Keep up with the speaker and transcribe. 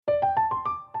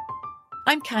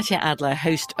I'm Katya Adler,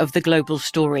 host of The Global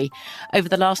Story. Over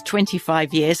the last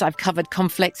 25 years, I've covered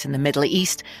conflicts in the Middle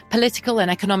East, political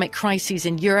and economic crises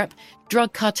in Europe,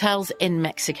 drug cartels in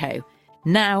Mexico.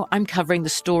 Now I'm covering the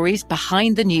stories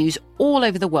behind the news all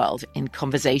over the world in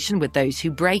conversation with those who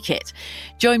break it.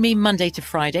 Join me Monday to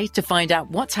Friday to find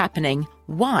out what's happening,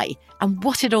 why, and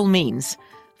what it all means.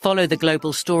 Follow The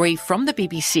Global Story from the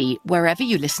BBC wherever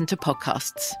you listen to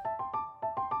podcasts.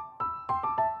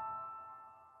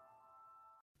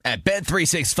 At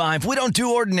Bet365, we don't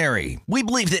do ordinary. We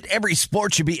believe that every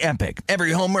sport should be epic.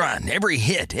 Every home run, every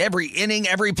hit, every inning,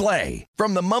 every play.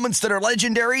 From the moments that are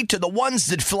legendary to the ones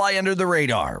that fly under the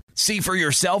radar. See for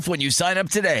yourself when you sign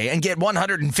up today and get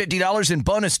 $150 in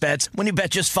bonus bets when you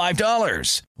bet just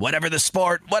 $5. Whatever the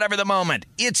sport, whatever the moment,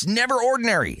 it's never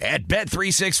ordinary at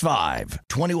Bet365.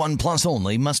 21 plus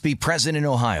only. Must be present in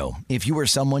Ohio. If you or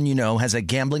someone you know has a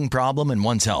gambling problem and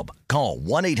wants help, call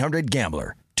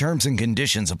 1-800-GAMBLER. Terms and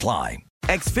conditions apply.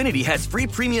 Xfinity has free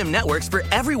premium networks for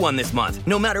everyone this month,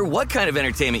 no matter what kind of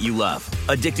entertainment you love.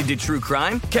 Addicted to true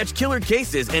crime? Catch killer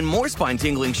cases and more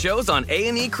spine-tingling shows on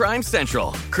A&E Crime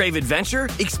Central. Crave adventure?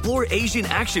 Explore Asian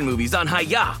action movies on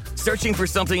Hi-YAH. Searching for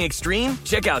something extreme?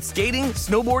 Check out skating,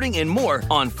 snowboarding, and more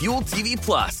on Fuel TV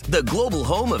Plus, the global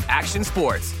home of action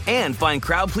sports. And find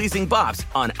crowd-pleasing bops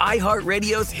on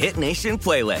iHeartRadio's Hit Nation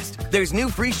playlist. There's new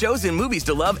free shows and movies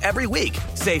to love every week.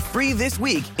 Say free this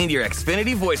week in your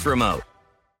Xfinity voice remote.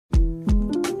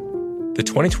 The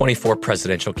 2024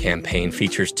 presidential campaign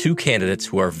features two candidates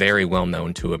who are very well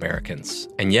known to Americans.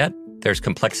 And yet, there's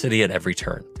complexity at every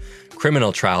turn.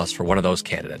 Criminal trials for one of those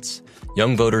candidates.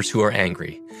 Young voters who are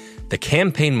angry. The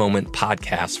Campaign Moment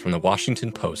podcast from the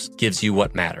Washington Post gives you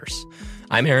what matters.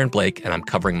 I'm Aaron Blake, and I'm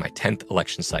covering my 10th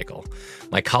election cycle.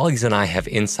 My colleagues and I have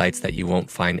insights that you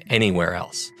won't find anywhere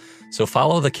else. So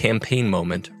follow The Campaign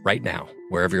Moment right now,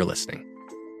 wherever you're listening.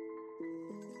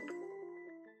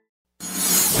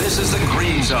 This is the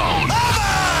Green Zone. Oh my!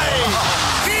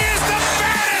 He is the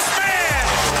baddest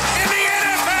man in the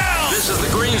NFL! This is the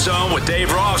Green Zone with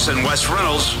Dave Ross and Wes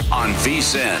Reynolds on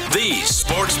VSiN, the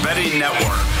Sports Betting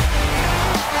Network.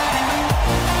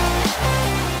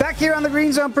 Back here on the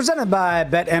Green Zone, presented by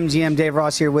BetMGM. Dave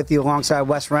Ross here with you alongside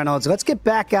Wes Reynolds. Let's get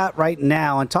back out right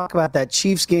now and talk about that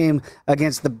Chiefs game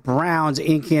against the Browns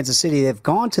in Kansas City. They've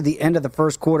gone to the end of the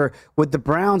first quarter with the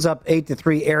Browns up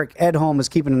 8-3. Eric Edholm is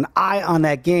keeping an eye on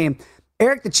that game.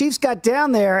 Eric, the Chiefs got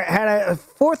down there, had a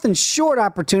 4th and short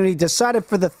opportunity, decided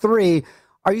for the 3.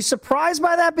 Are you surprised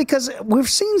by that? Because we've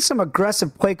seen some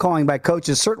aggressive play calling by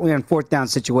coaches, certainly on 4th down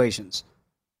situations.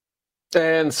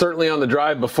 And certainly on the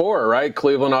drive before, right?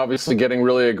 Cleveland obviously getting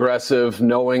really aggressive,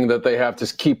 knowing that they have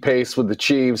to keep pace with the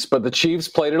Chiefs. But the Chiefs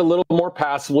played it a little more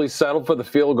passively, settled for the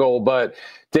field goal. But,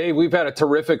 Dave, we've had a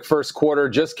terrific first quarter.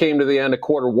 Just came to the end of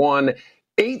quarter one.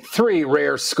 8-3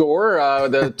 rare score,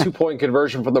 the 2-point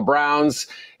conversion for the Browns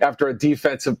after a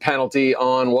defensive penalty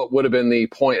on what would have been the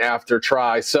point after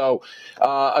try. So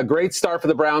a great start for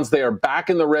the Browns. They are back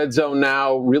in the red zone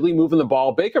now, really moving the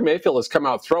ball. Baker Mayfield has come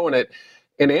out throwing it.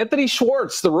 And Anthony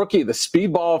Schwartz, the rookie, the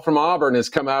speedball from Auburn, has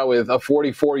come out with a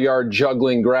 44-yard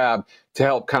juggling grab to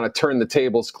help kind of turn the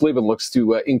tables. Cleveland looks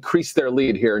to increase their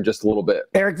lead here in just a little bit.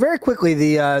 Eric, very quickly,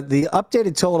 the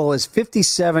updated total is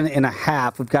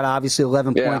 57.5. We've got obviously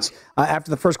 11 points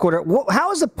after the first quarter.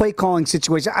 How is the play calling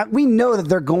situation? We know that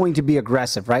they're going to be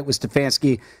aggressive, right, with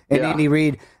Stefanski and Andy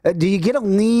Reid. Do you get a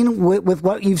lean with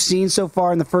what you've seen so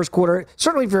far in the first quarter?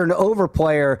 Certainly, if you're an over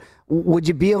player, would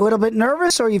you be a little bit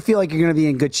nervous, or you feel like you're going to be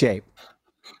in good shape?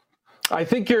 I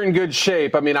think you're in good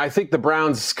shape. I mean, I think the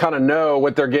Browns kind of know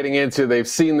what they're getting into. They've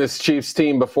seen this Chiefs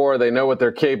team before. They know what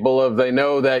they're capable of. They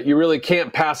know that you really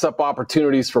can't pass up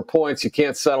opportunities for points. You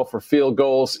can't settle for field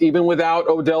goals. Even without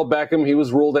Odell Beckham, he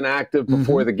was ruled inactive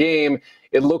before the game.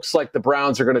 It looks like the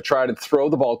Browns are going to try to throw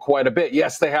the ball quite a bit.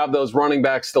 Yes, they have those running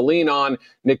backs to lean on.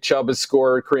 Nick Chubb has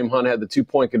scored. Kareem Hunt had the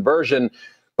 2-point conversion.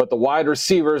 But the wide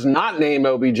receivers, not named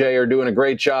OBJ, are doing a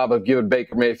great job of giving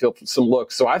Baker Mayfield some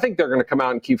looks. So I think they're going to come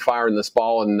out and keep firing this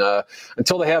ball and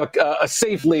until they have a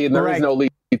safe lead, and there is no lead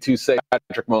to say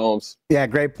Patrick Mahomes. Yeah,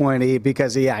 great point, E,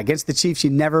 because, against the Chiefs, you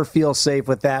never feel safe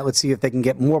with that. Let's see if they can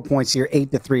get more points here,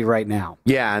 8-3 right now.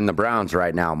 Yeah, and the Browns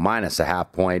right now, minus a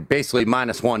half point, basically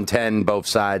minus 110, both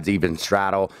sides, even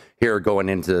straddle. Here going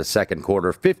into the second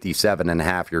quarter,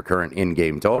 57.5 your current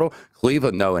in-game total.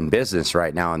 Cleveland, though, in business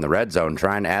right now in the red zone,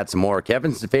 trying to add some more.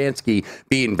 Kevin Stefanski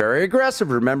being very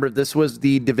aggressive. Remember, this was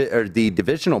the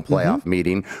divisional playoff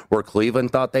meeting where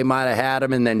Cleveland thought they might have had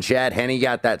him, and then Chad Henne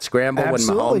got that scramble when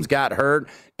Mahomes got hurt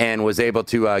and was able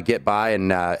to get by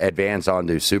and advance on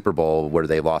to Super Bowl, where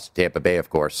they lost to Tampa Bay, of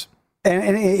course.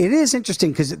 And it is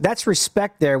interesting because that's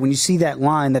respect there when you see that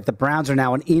line that the Browns are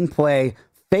now an in-play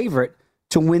favorite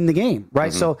to win the game,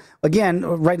 right? Mm-hmm. So, again,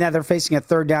 right now they're facing a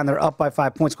third down. They're up by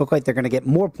 5 points. Look like they're going to get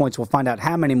more points. We'll find out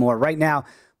how many more. Right now,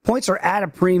 points are at a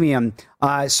premium.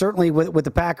 Certainly with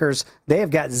the Packers, they have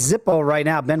got Zippo right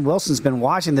now. Ben Wilson's been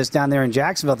watching this down there in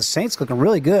Jacksonville. The Saints looking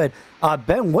really good.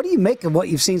 Ben, what do you make of what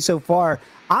you've seen so far?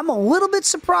 I'm a little bit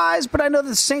surprised, but I know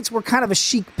the Saints were kind of a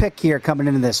chic pick here coming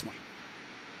into this one.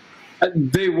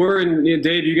 They were, and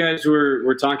Dave, you guys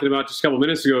were talking about just a couple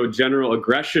minutes ago, general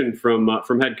aggression from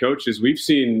head coaches. We've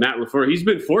seen Matt LaFleur. He's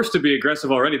been forced to be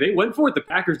aggressive already. They went for it. The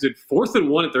Packers did 4th and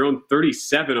 1 at their own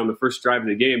 37 on the first drive of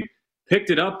the game. Picked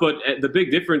it up, but the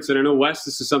big difference, and I know, Wes,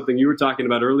 this is something you were talking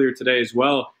about earlier today as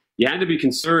well, you had to be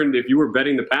concerned if you were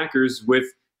betting the Packers with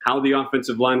how the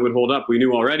offensive line would hold up. We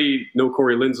knew already no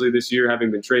Corey Linsley this year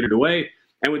having been traded away.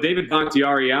 And with David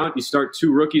Bakhtiari out, you start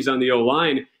 2 rookies on the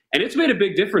O-line. And it's made a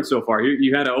big difference so far.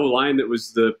 You had an O-line that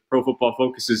was the Pro Football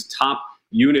Focus's top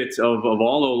unit of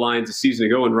all O-lines a season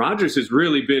ago. And Rodgers has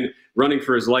really been running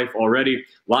for his life already. A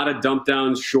lot of dump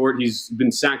downs short. He's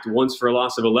been sacked once for a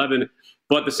loss of 11.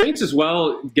 But the Saints as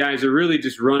well, guys, are really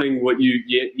just running what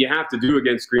you have to do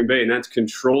against Green Bay, and that's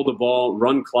control the ball,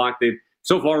 run clock. They've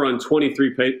so far run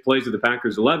 23 plays of the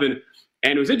Packers' 11.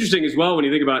 And it was interesting as well when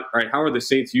you think about, all right, how are the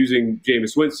Saints using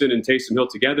Jameis Winston and Taysom Hill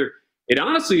together? It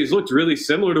honestly has looked really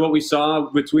similar to what we saw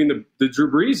between the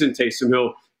Drew Brees and Taysom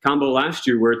Hill combo last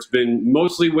year, where it's been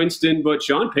mostly Winston, but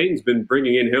Sean Payton's been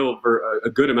bringing in Hill for a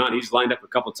good amount. He's lined up a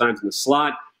couple times in the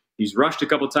slot. He's rushed a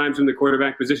couple times in the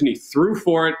quarterback position. He threw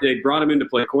for it. They brought him in to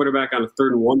play quarterback on a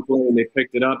 3rd and 1 play, and they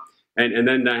picked it up. And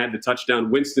then I had the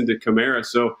touchdown, Winston to Kamara.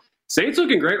 So Saints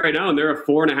looking great right now, and they're a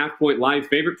 4.5-point live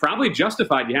favorite. Probably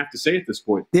justified, you have to say, at this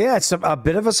point. Yeah, it's a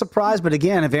bit of a surprise. But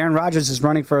again, if Aaron Rodgers is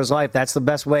running for his life, that's the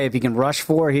best way. If he can rush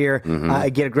 4 here,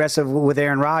 get aggressive with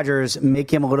Aaron Rodgers,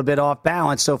 make him a little bit off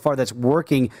balance. So far, that's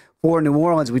working for New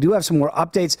Orleans. We do have some more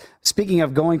updates. Speaking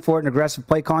of going for it and aggressive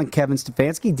play calling, Kevin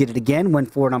Stefanski did it again,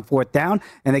 went for it on 4th down,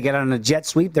 and they get on a jet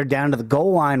sweep. They're down to the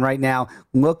goal line right now,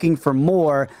 looking for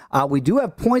more. We do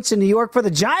have points in New York for the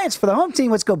Giants, for the home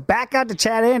team. Let's go back out to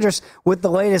Chad Andrus with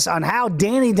the latest on how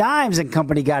Danny Dimes and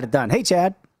company got it done. Hey,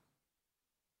 Chad.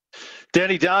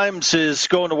 Danny Dimes is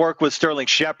going to work with Sterling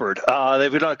Shepard.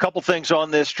 They've done a couple things on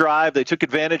this drive. They took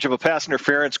advantage of a pass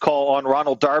interference call on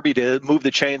Ronald Darby to move the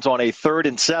chains on a 3rd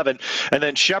and 7. And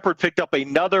then Shepard picked up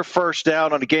another first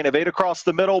down on a gain of 8 across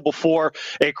the middle before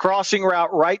a crossing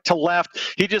route right to left.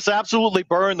 He just absolutely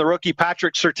burned the rookie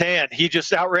Patrick Surtain. He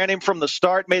just outran him from the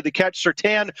start, made the catch.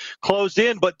 Surtain closed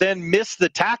in, but then missed the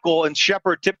tackle, and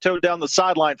Shepard tiptoed down the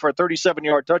sideline for a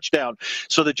 37-yard touchdown.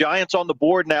 So the Giants on the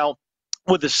board now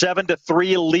with a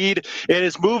 7-3 lead. It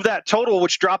has moved that total,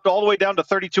 which dropped all the way down to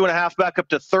 32.5, back up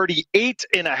to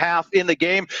 38.5 in the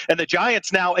game. And the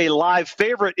Giants now a live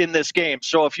favorite in this game.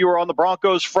 So if you were on the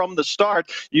Broncos from the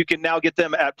start, you can now get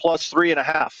them at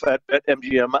 +3.5 at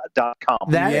MGM.com.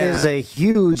 That is a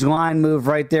huge line move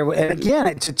right there. And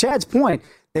again, to Chad's point,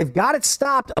 they've got it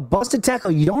stopped. A busted tackle.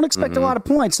 You don't expect a lot of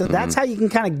points. So that's how you can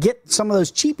kind of get some of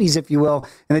those cheapies, if you will.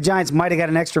 And the Giants might have got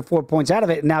an extra 4 points out of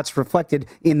it, and now it's reflected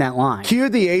in that line. Cue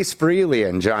the Ace Frehley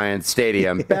in Giants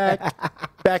Stadium.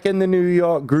 Back in the New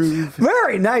York groove.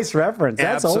 Very nice reference.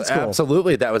 That's old school.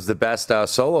 Absolutely. That was the best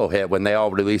solo hit when they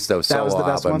all released those solo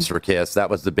albums for Kiss. That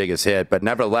was the biggest hit. But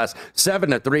nevertheless,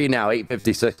 7-3 now,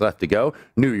 8:56 left to go.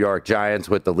 New York Giants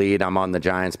with the lead. I'm on the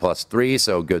Giants +3,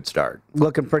 so good start.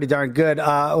 Looking pretty darn good.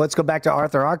 Let's go back to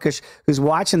Arthur Arkush, who's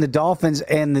watching the Dolphins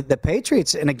and the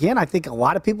Patriots. And again, I think a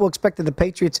lot of people expected the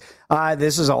Patriots.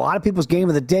 This is a lot of people's game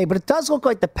of the day, but it does look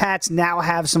like the Pats now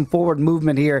have some forward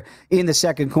movement here in the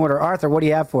second quarter. Arthur, what do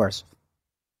you have for us?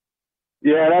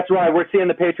 Yeah, that's right. We're seeing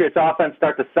the Patriots offense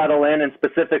start to settle in, and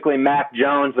specifically Mac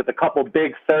Jones with a couple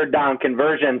big third down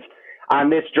conversions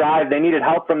on this drive. They needed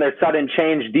help from their sudden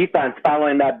change defense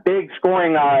following that big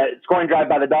scoring drive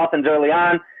by the Dolphins early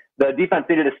on. The defense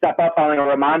needed to step up following a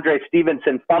Ramondre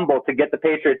Stevenson fumble to get the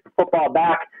Patriots football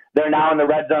back. They're now in the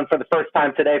red zone for the first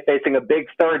time today, facing a big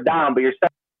third down. But you're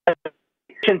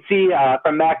efficiency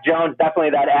from Mac Jones,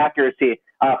 definitely that accuracy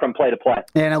from play to play.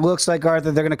 And it looks like,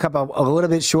 Arthur, they're going to come up a little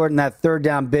bit short in that third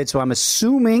down bid. So I'm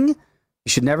assuming, you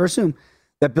should never assume,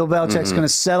 that Bill Belichick's going to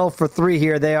settle for 3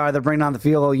 here. They're bringing on the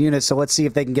field goal unit. So let's see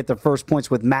if they can get their first points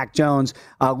with Mac Jones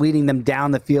leading them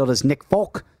down the field as Nick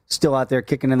Folk still out there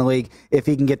kicking in the league if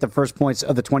he can get the first points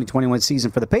of the 2021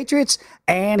 season for the Patriots.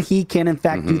 And he can, in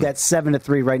fact, do that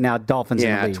 7-3 right now, Dolphins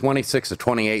in the league. 26 of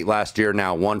 28 last year,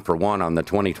 now 1-for-1 on the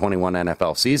 2021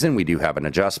 NFL season. We do have an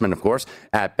adjustment, of course,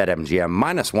 at BetMGM.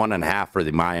 -1.5 for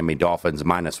the Miami Dolphins,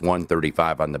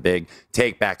 -135 on the big.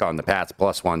 Take back on the Pats,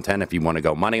 +110 if you want to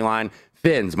go money line.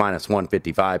 Fins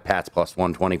 -155, Pats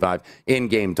 +125.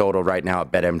 In-game total right now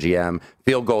at BetMGM.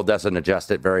 Field goal doesn't adjust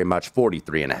it very much,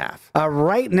 43.5.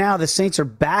 Right now, the Saints are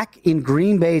back in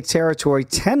Green Bay territory,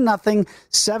 10-0,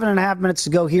 7.5 minutes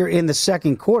to go here in the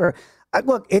second quarter.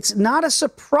 Look, it's not a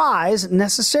surprise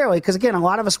necessarily because, again, a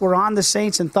lot of us were on the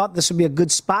Saints and thought this would be a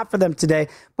good spot for them today.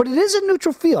 But it is a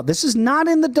neutral field. This is not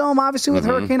in the Dome, obviously, with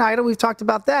Hurricane Ida. We've talked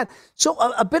about that. So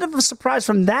a bit of a surprise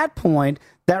from that point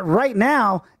that right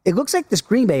now it looks like this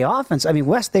Green Bay offense, I mean,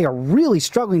 Wes, they are really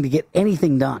struggling to get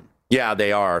anything done. Yeah,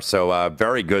 they are. So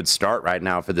very good start right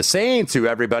now for the Saints, who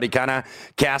everybody kind of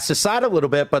cast aside a little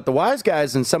bit. But the wise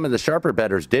guys and some of the sharper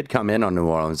bettors did come in on New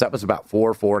Orleans. That was about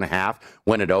 4.5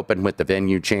 when it opened with the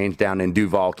venue change down in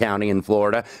Duval County in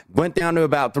Florida. Went down to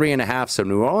about 3.5. So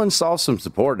New Orleans saw some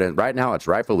support. And right now it's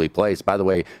rightfully placed. By the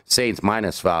way, Saints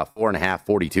 -4.5,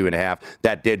 42.5.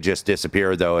 That did just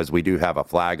disappear, though, as we do have a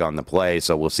flag on the play.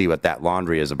 So we'll see what that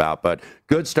laundry is about. But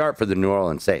good start for the New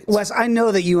Orleans Saints. Wes, I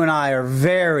know that you and I are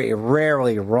very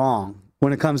rarely wrong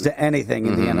when it comes to anything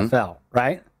in the NFL,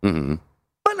 right?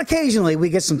 But occasionally we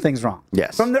get some things wrong.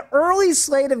 Yes. From the early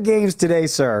slate of games today,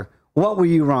 sir, what were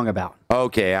you wrong about?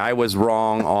 Okay, I was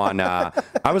wrong on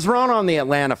the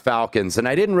Atlanta Falcons, and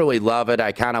I didn't really love it.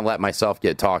 I kind of let myself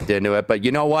get talked into it. But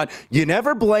you know what? You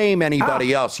never blame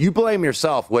anybody else. You blame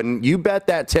yourself. When you bet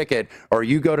that ticket or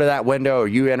you go to that window or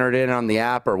you enter it in on the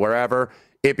app or wherever,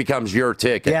 it becomes your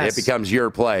ticket. Yes. It becomes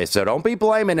your play. So don't be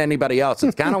blaming anybody else.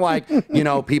 It's kind of like,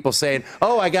 people saying,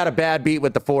 oh, I got a bad beat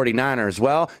with the 49ers.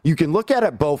 Well, you can look at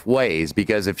it both ways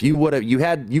because if you would have,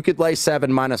 you could lay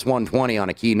 7 -120 on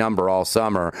a key number all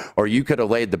summer, or you could have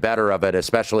laid the better of it,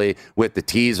 especially with the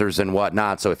teasers and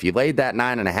whatnot. So if you laid that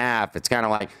 9.5, it's kind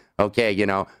of like, okay,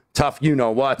 tough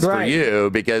what's for you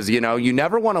because, you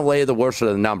never want to lay the worst of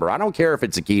the number. I don't care if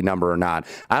it's a key number or not.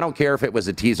 I don't care if it was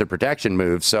a teaser protection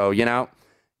move. So,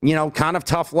 kind of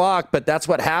tough luck, but that's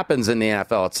what happens in the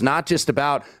NFL. It's not just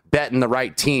about betting the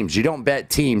right teams. You don't bet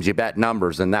teams, you bet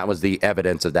numbers, and that was the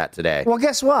evidence of that today. Well,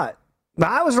 guess what?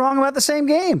 I was wrong about the same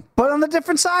game, but on the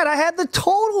different side, I had the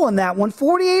total in that one,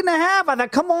 48.5. I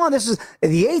thought, come on, this is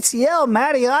the ATL,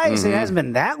 Matty Ice. It hasn't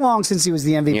been that long since he was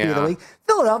the MVP of the league.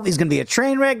 Philadelphia's going to be a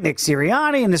train wreck. Nick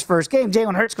Sirianni in his first game.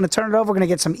 Jalen Hurts going to turn it over. Going to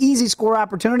get some easy score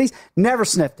opportunities. Never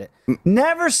sniffed it.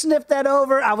 Never sniffed that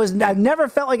over. I never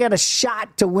felt like I had a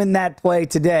shot to win that play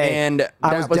today. And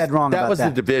I was dead wrong about that. That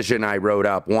was the division I wrote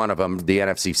up, one of them, the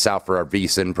NFC South for our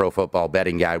VSiN Pro Football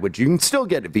Betting Guide, which you can still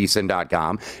get at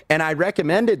VSiN.com. And I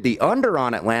recommended the under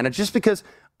on Atlanta just because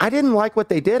I didn't like what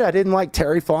they did. I didn't like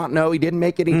Terry Fontenot. He didn't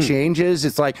make any changes.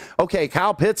 It's like, okay,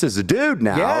 Kyle Pitts is a dude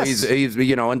now. Yes. He's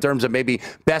in terms of maybe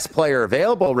best player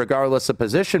available regardless of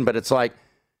position, but it's like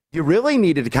you really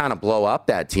needed to kind of blow up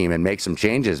that team and make some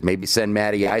changes. Maybe send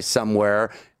Matty Ice somewhere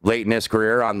late in his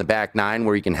career on the back nine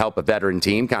where he can help a veteran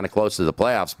team kind of close to the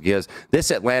playoffs because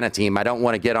this Atlanta team, I don't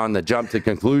want to get on the jump to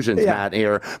conclusions, Matt,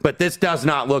 here, but this does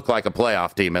not look like a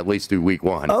playoff team, at least through week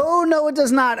one. Oh, no, it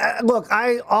does not. Look,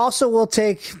 I also will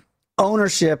take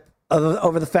ownership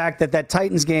over the fact that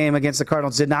Titans game against the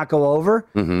Cardinals did not go over,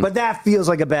 but that feels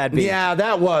like a bad beat. Yeah,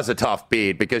 that was a tough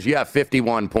beat because you have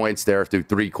 51 points there through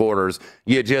 3 quarters.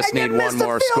 You just need one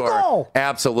more score.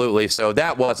 Absolutely. So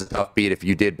that was a tough beat if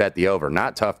you did bet the over.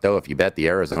 Not tough, though, if you bet the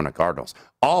Arizona Cardinals.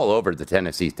 All over the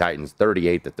Tennessee Titans,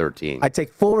 38-13. I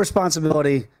take full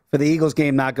responsibility for the Eagles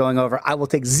game not going over. I will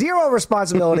take zero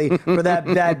responsibility for that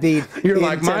bad beat. You're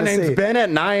like, my name's Bennett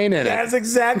and I ain't in it. That's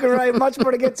exactly right. Much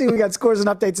more to get to. We got scores and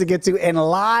updates to get to and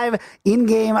live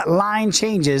in-game line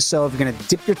changes. So if you're going to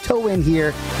dip your toe in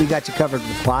here, we got you covered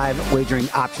with live wagering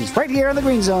options right here on the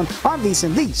Green Zone on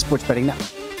VSiN, the Sports Betting Network.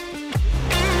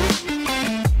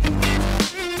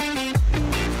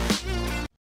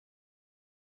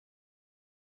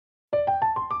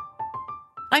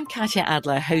 I'm Katya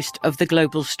Adler, host of The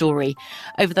Global Story.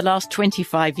 Over the last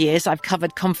 25 years, I've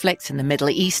covered conflicts in the Middle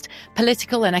East,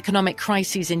 political and economic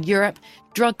crises in Europe,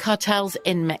 drug cartels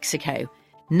in Mexico.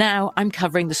 Now I'm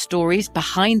covering the stories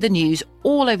behind the news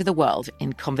all over the world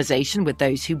in conversation with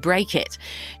those who break it.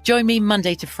 Join me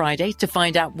Monday to Friday to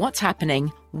find out what's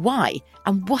happening, why,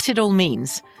 and what it all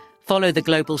means. Follow The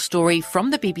Global Story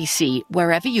from the BBC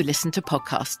wherever you listen to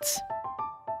podcasts.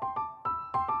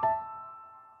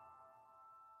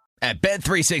 At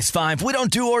Bet365, we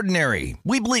don't do ordinary.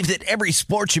 We believe that every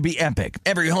sport should be epic.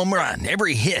 Every home run,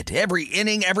 every hit, every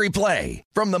inning, every play.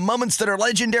 From the moments that are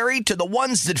legendary to the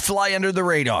ones that fly under the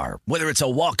radar. Whether it's a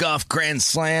walk-off grand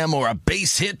slam or a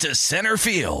base hit to center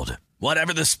field.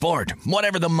 Whatever the sport,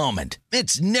 whatever the moment.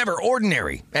 It's never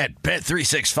ordinary at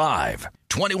Bet365.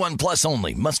 21 plus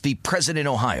only. Must be present in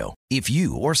Ohio. If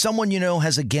you or someone you know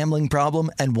has a gambling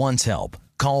problem and wants help,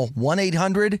 call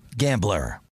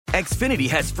 1-800-GAMBLER. Xfinity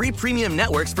has free premium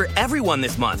networks for everyone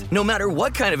this month, no matter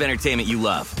what kind of entertainment you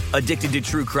love. Addicted to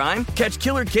true crime? Catch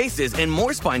killer cases and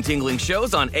more spine-tingling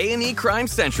shows on A&E Crime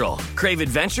Central. Crave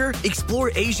adventure?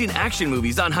 Explore Asian action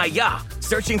movies on Hi-YAH.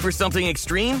 Searching for something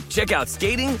extreme? Check out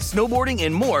skating, snowboarding,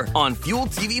 and more on Fuel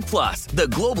TV Plus, the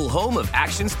global home of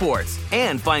action sports.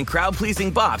 And find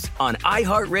crowd-pleasing bops on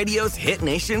iHeartRadio's Hit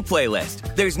Nation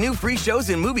playlist. There's new free shows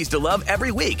and movies to love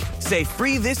every week. Say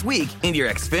free this week in your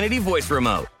Xfinity voice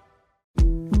remote.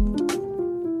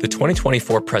 The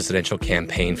 2024 presidential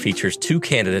campaign features two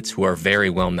candidates who are very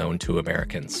well known to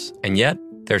Americans. And yet,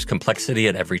 there's complexity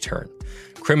at every turn.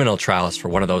 Criminal trials for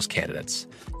one of those candidates.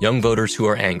 Young voters who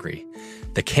are angry.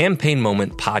 The Campaign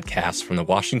Moment podcast from the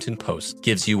Washington Post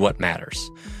gives you what matters.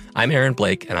 I'm Aaron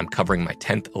Blake, and I'm covering my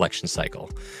 10th election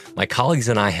cycle. My colleagues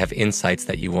and I have insights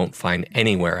that you won't find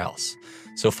anywhere else.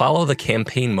 So follow The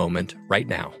Campaign Moment right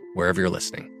now, wherever you're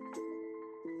listening.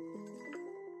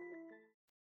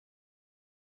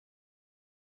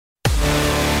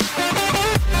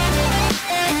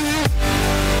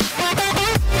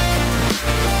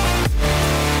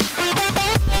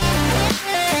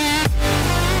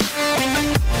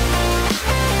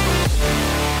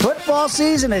 Football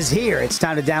season is here. It's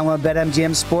time to download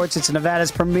BetMGM Sports. It's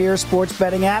Nevada's premier sports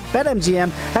betting app. BetMGM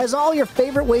has all your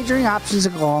favorite wagering options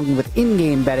along with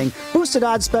in-game betting, boosted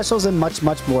odds specials, and much,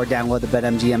 much more. Download the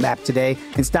BetMGM app today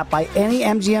and stop by any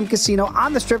MGM casino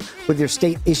on the Strip with your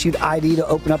state-issued ID to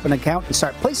open up an account and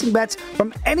start placing bets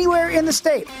from anywhere in the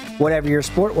state. Whatever your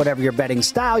sport, whatever your betting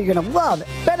style, you're going to love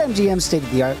BetMGM's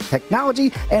state-of-the-art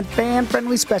technology and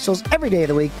fan-friendly specials every day of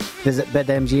the week. Visit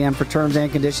BetMGM for terms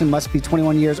and conditions. Must be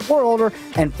 21 years or older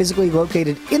and physically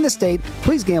located in the state.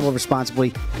 Please gamble responsibly.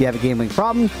 If you have a gambling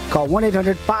problem, call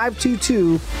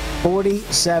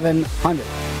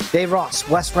 1-800-522-4700. Dave Ross,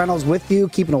 Wes Reynolds with you,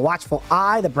 keeping a watchful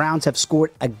eye. The Browns have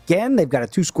scored again. They've got a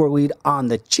 2-score lead on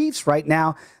the Chiefs right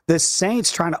now. The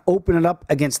Saints trying to open it up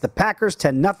against the Packers,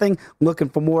 10-0, looking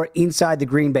for more inside the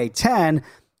Green Bay 10.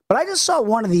 But I just saw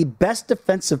one of the best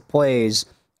defensive plays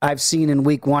I've seen in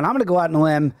week one. I'm going to go out on a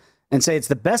limb and say it's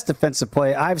the best defensive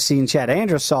play I've seen. Chad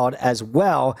Andrews saw it as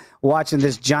well watching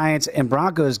this Giants and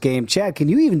Broncos game. Chad, can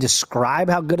you even describe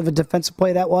how good of a defensive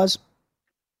play that was?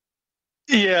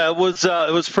 Yeah, it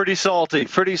was pretty salty,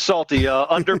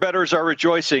 Underbettors are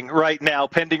rejoicing right now,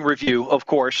 pending review, of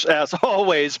course, as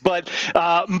always. But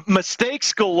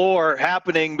mistakes galore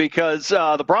happening because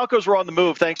the Broncos were on the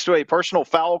move thanks to a personal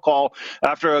foul call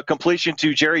after a completion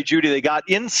to Jerry Jeudy. They got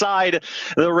inside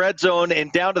the red zone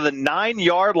and down to the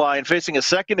 9-yard line, facing a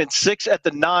 2nd and 6 at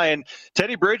the 9.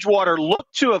 Teddy Bridgewater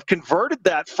looked to have converted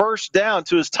that first down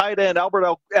to his tight end,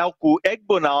 Albert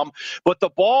Egbunam, but the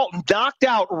ball knocked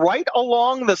out right along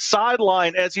the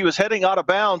sideline as he was heading out of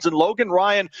bounds, and Logan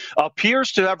Ryan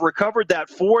appears to have recovered that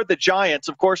for the Giants.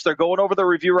 Of course, they're going over the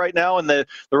review right now, and the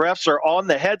refs are on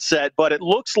the headset, but it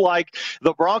looks like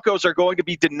the Broncos are going to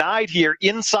be denied here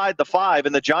inside the 5,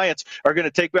 and the Giants are going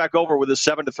to take back over with a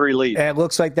 7-3 lead. And it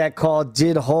looks like that call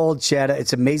did hold, Chad.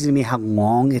 It's amazing to me how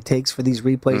long it takes for these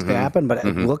replays to happen, but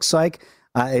it looks like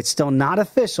it's still not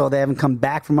official. They haven't come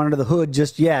back from under the hood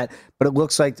just yet, but it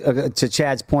looks like, to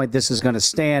Chad's point, this is going to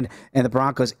stand, and the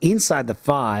Broncos inside the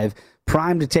 5,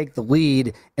 primed to take the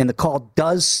lead, and the call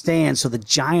does stand, so the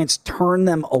Giants turn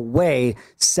them away.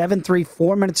 7-3,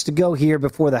 4 minutes to go here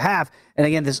before the half, and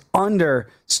again, this under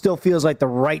still feels like the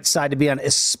right side to be on,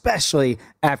 especially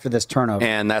after this turnover.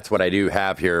 And that's what I do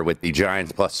have here with the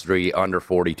Giants +3, under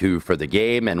 42 for the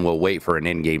game, and we'll wait for an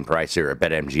in-game price here at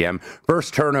BetMGM.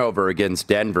 First turnover against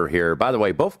Denver here. By the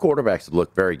way, both quarterbacks have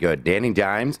looked very good. Danny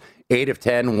Dimes, 8 of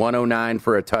 10, 109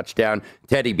 for a touchdown.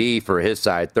 Teddy B for his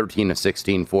side, 13 of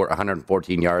 16 for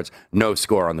 114 yards. No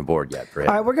score on the board yet for him.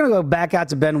 All right, we're going to go back out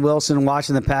to Ben Wilson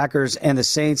watching the Packers and the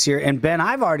Saints here. And Ben,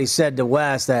 I've already said to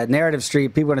Wes that Narrative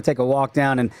Street, people are going to take a walk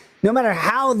down, and no matter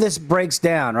how this breaks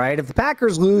down, right, if the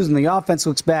Packers lose and the offense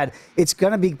looks bad, it's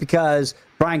going to be because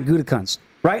Brian Gutekunst,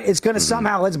 right? It's going to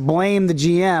somehow, let's blame the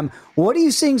GM. What are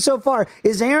you seeing so far?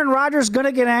 Is Aaron Rodgers going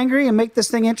to get angry and make this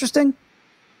thing interesting?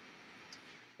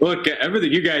 Look,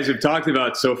 everything you guys have talked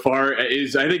about so far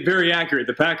is, I think, very accurate.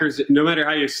 The Packers, no matter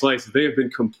how you slice it, they have been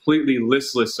completely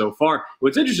listless so far.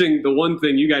 What's interesting, the one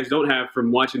thing you guys don't have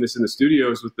from watching this in the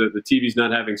studios with the TVs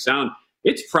not having sound,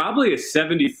 it's probably a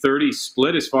 70-30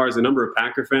 split as far as the number of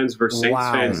Packer fans versus Saints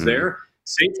fans there.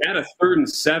 Saints had a 3rd and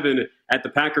 7 at the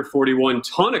Packer 41.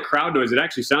 Ton of crowd noise. It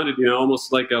actually sounded,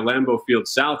 almost like a Lambeau Field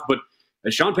South, but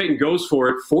as Sean Payton goes for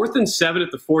it, 4th and 7 at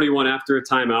the 41 after a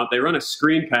timeout. They run a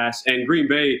screen pass, and Green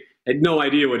Bay had no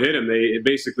idea what hit him. They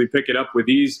basically pick it up with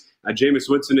ease. Jameis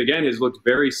Winston, again, has looked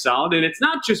very solid. And it's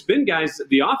not just been, guys,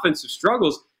 the offensive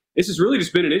struggles. This has really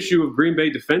just been an issue of Green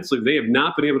Bay defensively. They have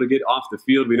not been able to get off the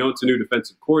field. We know it's a new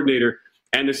defensive coordinator.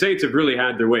 And the Saints have really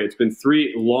had their way. It's been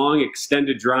 3 long,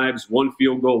 extended drives, 1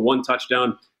 field goal, 1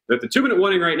 touchdown. They're at the 2-minute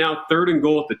warning right now, 3rd and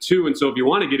goal at the 2. And so if you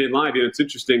want to get in live, it's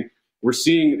interesting. We're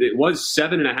seeing it was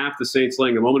 7.5 the Saints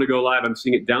laying a moment ago live. I'm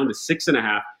seeing it down to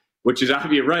 6.5, which is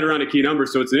obviously right around a key number.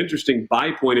 So it's an interesting buy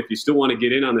point if you still want to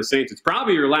get in on the Saints. It's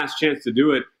probably your last chance to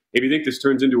do it if you think this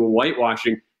turns into a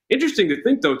whitewashing. Interesting to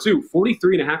think, though, too,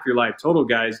 43.5 your live total,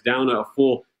 guys, down a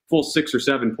full 6 or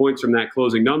 7 points from that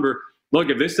closing number. Look,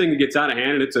 if this thing gets out of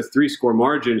hand and it's a 3-score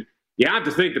margin, you have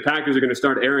to think the Packers are going to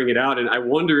start airing it out. And I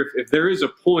wonder if there is a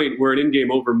point where an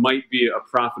in-game over might be a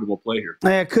profitable play here.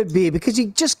 It could be, because you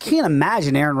just can't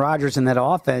imagine Aaron Rodgers and that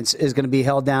offense is going to be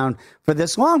held down for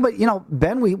this long. But,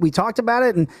 Ben, we talked about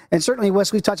it, and certainly,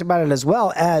 Wes, we've talked about it as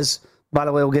well as, by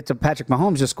the way, we'll get to Patrick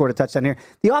Mahomes just scored a touchdown here.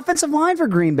 The offensive line for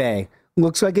Green Bay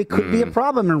looks like it could be a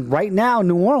problem. And right now,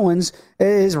 New Orleans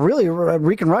is really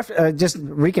wreaking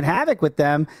havoc with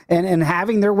them and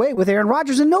having their way with Aaron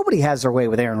Rodgers, and nobody has their way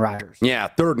with Aaron Rodgers. Yeah,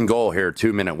 3rd and goal here,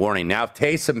 2-minute warning. Now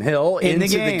Taysom Hill into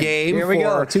the game. Here we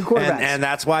go, 2 quarterbacks. And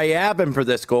that's why you have him for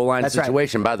this goal line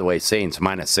situation. Right. By the way, Saints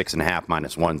 -6.5,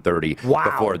 -130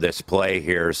 before this play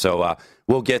here. So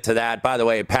we'll get to that. By the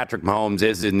way, Patrick Mahomes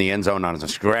is in the end zone on a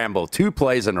scramble 2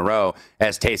 plays in a row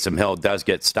as Taysom Hill does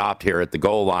get stopped here at the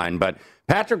goal line. But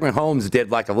Patrick Mahomes did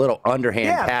like a little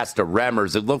underhand pass to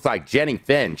Remmers. It looked like Jenny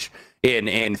Finch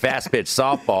in fast pitch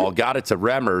softball got it to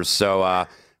Remmers. So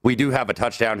we do have a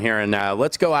touchdown here. And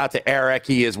let's go out to Eric.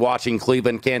 He is watching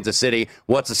Cleveland, Kansas City.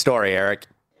 What's the story, Eric?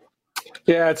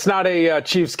 Yeah, it's not a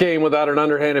Chiefs game without an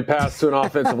underhanded pass to an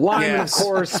offensive lineman, of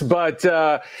course, but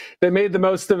they made the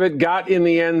most of it, got in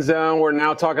the end zone. We're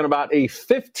now talking about a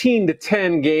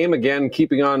 15-10 game, again,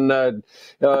 keeping on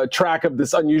track of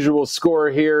this unusual score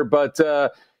here. But,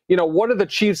 what are the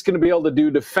Chiefs going to be able to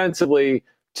do defensively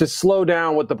to slow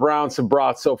down what the Browns have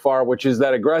brought so far, which is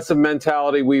that aggressive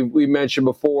mentality we mentioned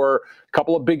before, a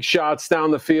couple of big shots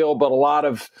down the field, but a lot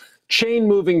of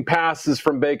chain-moving passes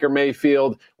from Baker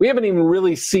Mayfield. We haven't even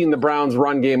really seen the Browns'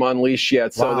 run game unleashed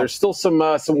yet, so there's still some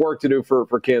work to do for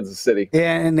Kansas City.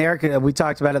 Yeah, and Eric, we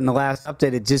talked about it in the last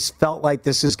update. It just felt like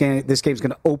this game's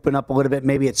going to open up a little bit.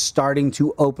 Maybe it's starting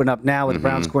to open up now with the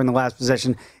Browns scoring the last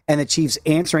possession and the Chiefs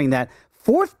answering that.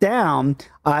 4th down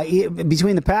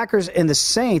between the Packers and the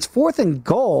Saints, 4th and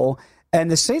goal, and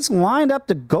the Saints lined up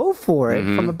to go for it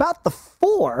from about the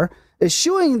 4.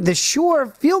 Eschewing the sure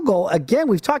field goal. Again,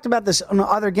 we've talked about this in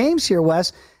other games here,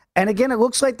 Wes. And again, it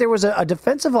looks like there was a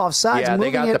defensive offside. Yeah, they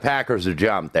got the Packers to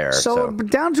jump there. So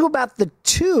down to about the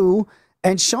 2,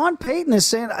 and Sean Payton is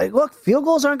saying, look, field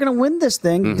goals aren't going to win this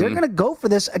thing. They're going to go for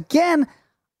this. Again,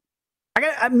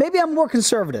 maybe I'm more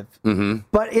conservative.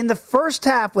 But in the first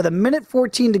half, with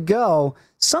 1:14 to go,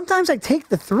 sometimes I take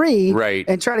the 3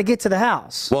 and try to get to the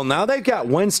house. Well, now they've got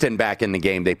Winston back in the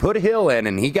game. They put Hill in,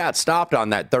 and he got stopped on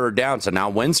that 3rd down. So now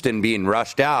Winston being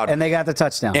rushed out. And they got the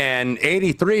touchdown. And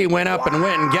 83 went up and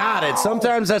went and got it.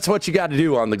 Sometimes that's what you got to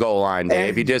do on the goal line,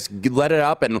 Dave. You just let it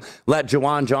up and let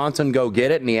Juwan Johnson go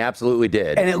get it, and he absolutely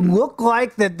did. And it looked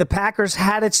like that the Packers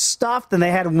had it stuffed, and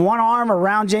they had one arm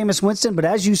around Jameis Winston. But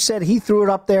as you said, he threw it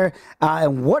up there.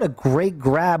 And what a great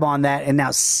grab on that. And now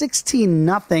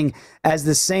 16-0 as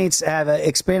the Saints have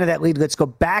expanded that lead. Let's go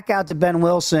back out to Ben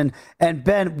Wilson. And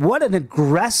Ben, what an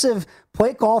aggressive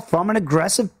play call from an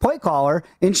aggressive play caller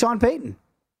in Sean Payton.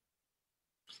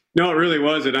 No, it really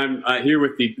was. And I'm here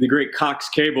with the great Cox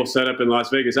Cable set up in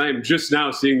Las Vegas. I am just now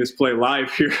seeing this play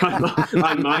live here on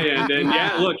my end. And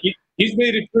yeah, look, he's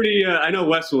made it pretty. I know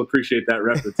Wes will appreciate that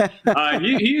reference.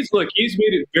 He's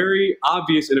made it very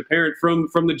obvious and apparent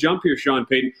from the jump here, Sean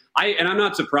Payton. I'm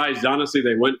not surprised, honestly,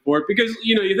 they went for it because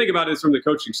you think about it from the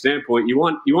coaching standpoint. You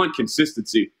want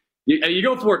consistency. You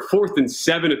go for it 4th and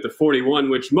 7 at the 41,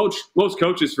 which most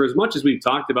coaches, for as much as we've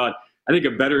talked about, I think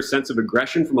a better sense of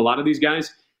aggression from a lot of these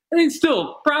guys. I think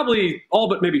still probably all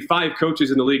but maybe 5 coaches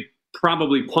in the league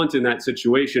probably punt in that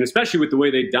situation, especially with the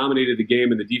way they dominated the game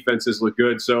and the defenses look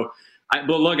good. So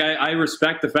But look, I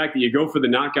respect the fact that you go for the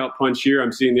knockout punch here.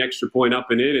 I'm seeing the extra point up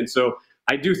and in. And so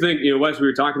I do think, Wes, we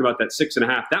were talking about that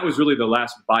 6.5. That was really the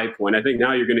last buy point. I think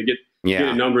now you're going to get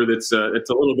a number that's it's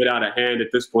a little bit out of hand at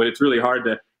this point. It's really hard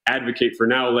to advocate for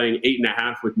now laying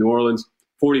 8.5 with New Orleans,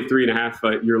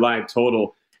 43.5 your live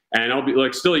total. And I'll be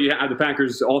like, still, you have the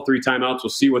Packers all 3 timeouts. We'll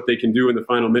see what they can do in the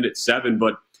final minute 7.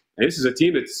 But this is a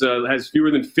team that has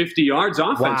fewer than 50 yards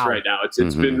offense right now. It's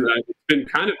been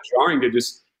kind of jarring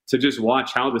to just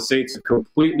watch how the Saints have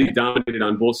completely dominated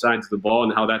on both sides of the ball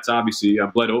and how that's obviously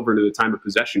bled over into the time of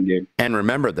possession game. And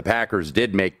remember, the Packers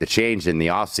did make the change in the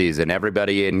offseason.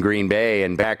 Everybody in Green Bay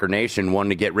and Packer Nation wanted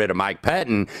to get rid of Mike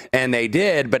Pettin, and they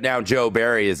did, but now Joe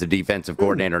Barry is the defensive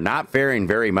coordinator. Not faring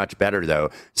very much better, though.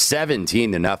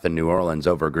 17-0 New Orleans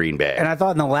over Green Bay. And I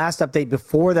thought in the last update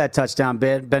before that touchdown,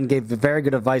 Ben gave very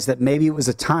good advice that maybe it was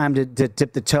a time to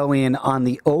dip the toe in on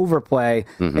the overplay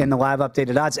in the live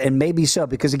updated odds, and maybe so,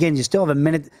 because again, you still have a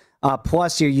minute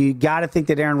plus here. You got to think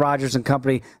that Aaron Rodgers and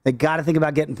company, they got to think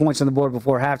about getting points on the board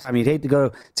before halftime. You'd hate to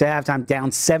go to halftime down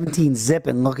 17-0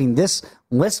 and looking this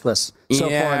listless so far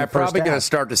in the first half. Probably going to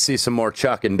start to see some more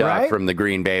chuck and duck from the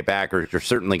Green Bay Packers. You're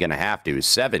certainly going to have to.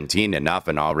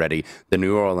 17-0 already. The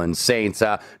New Orleans Saints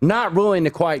not willing to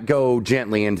quite go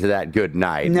gently into that good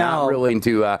night. No. Not willing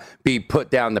to be put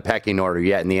down the pecking order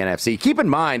yet in the NFC. Keep in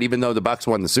mind, even though the Bucs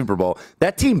won the Super Bowl,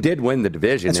 that team did win the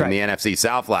division in the NFC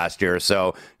South last year.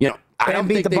 So, I don't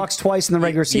beat the Bucs twice in the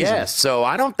regular season. Yes, so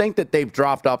I don't think that they've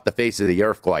dropped off the face of the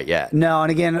earth quite yet. No, and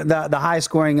again, the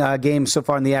high-scoring game so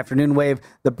far in the afternoon wave,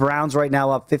 the Browns right now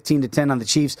up 15-10 on the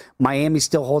Chiefs. Miami's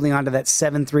still holding on to that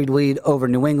 7-3 lead over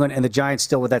New England, and the Giants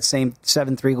still with that same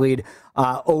 7-3 lead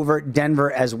over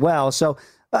Denver as well. So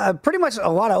pretty much a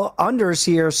lot of unders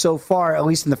here so far, at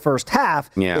least in the first half,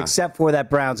 except for that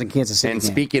Browns and Kansas City And game.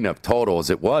 Speaking of totals,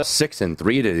 it was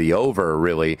 6-3 to the over,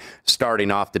 really, starting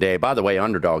off today. By the way,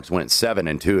 underdogs went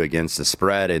 7-2 against the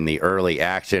spread in the early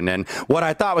action. And what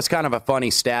I thought was kind of a funny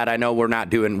stat, I know we're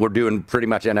doing pretty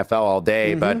much NFL all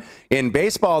day, but in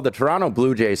baseball, the Toronto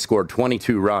Blue Jays scored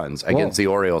 22 runs against the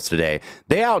Orioles today.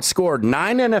 They outscored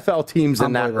 9 NFL teams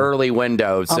in that early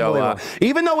window. So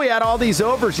even though we had all these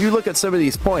overs, you look at some of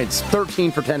these points, 13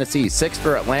 for Tennessee, 6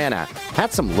 for Atlanta.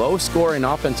 Had some low-scoring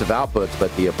offensive outputs,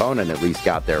 but the opponent at least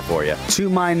got there for you. To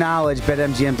my knowledge,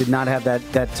 BetMGM did not have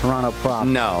that Toronto prop.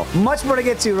 No. Much more to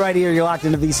get to right here. You're locked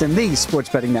into VSiN, the Sports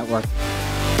Betting Network.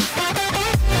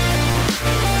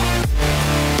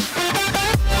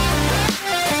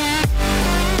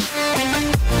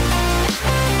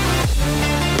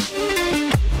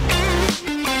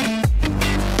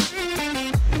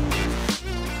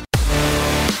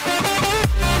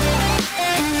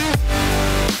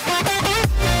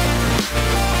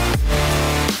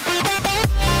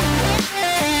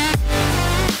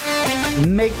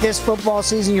 Make this football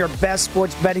season your best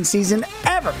sports betting season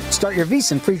ever. Start your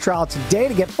VSiN free trial today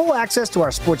to get full access to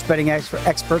our sports betting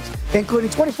experts,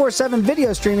 including 24/7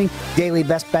 video streaming, daily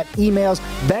best bet emails,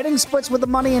 betting splits with the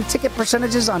money and ticket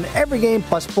percentages on every game,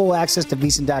 plus full access to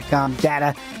VSiN.com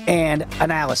data and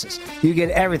analysis. You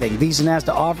get everything VSiN has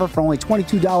to offer for only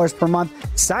 $22 per month.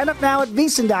 Sign up now at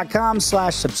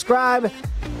VSiN.com/subscribe.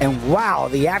 And wow,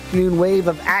 the afternoon wave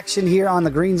of action here on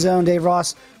the Green Zone, Dave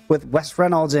Ross, with Wes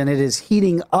Reynolds, and it is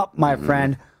heating up, my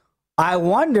friend. I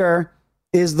wonder,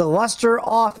 is the luster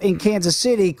off in Kansas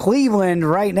City? Cleveland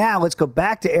right now. Let's go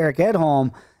back to Eric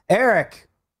Edholm. Eric,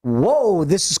 whoa,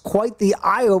 this is quite the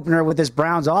eye-opener with this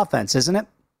Browns offense, isn't it?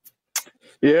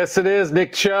 Yes, it is.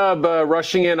 Nick Chubb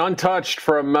rushing in untouched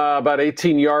from about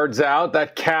 18 yards out.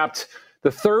 That capped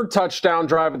the third touchdown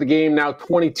drive of the game, now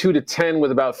 22-10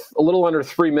 with about a little under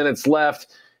 3 minutes left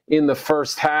in the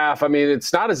first half. I mean,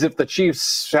 it's not as if the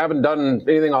Chiefs haven't done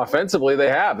anything offensively. They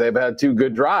have. They've had 2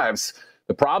 good drives.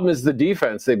 The problem is the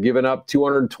defense. They've given up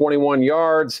 221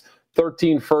 yards,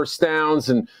 13 first downs,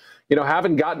 and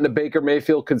haven't gotten to Baker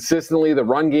Mayfield consistently. The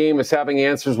run game is having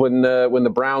answers when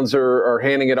the Browns are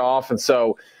handing it off. And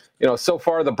so, so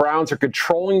far the Browns are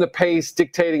controlling the pace,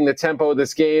 dictating the tempo of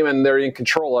this game, and they're in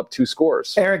control up 2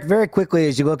 scores. Eric, very quickly,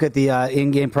 as you look at the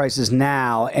in-game prices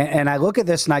now, and I look at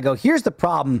this and I go, here's the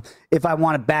problem if I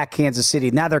want to back Kansas City.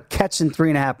 Now they're catching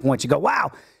 3.5 points. You go,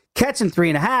 wow, catching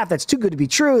 3.5, that's too good to be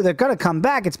true. They're going to come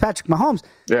back. It's Patrick Mahomes.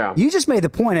 Yeah. You just made the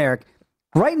point, Eric.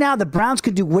 Right now, the Browns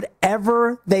can do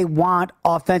whatever they want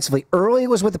offensively. Early it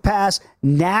was with the pass.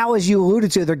 Now, as you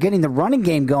alluded to, they're getting the running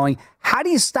game going. How do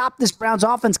you stop this Browns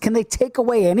offense? Can they take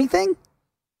away anything?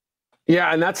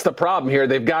 Yeah, and that's the problem here.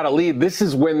 They've got to lead. This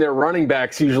is when their running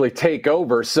backs usually take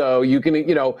over. So you can,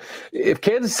 if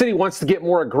Kansas City wants to get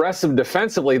more aggressive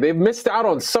defensively, they've missed out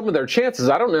on some of their chances.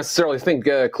 I don't necessarily think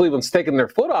Cleveland's taken their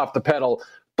foot off the pedal,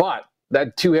 but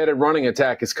that two-headed running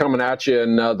attack is coming at you,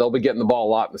 and they'll be getting the ball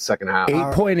a lot in the second half.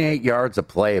 8.8 yards a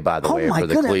play, by the way, for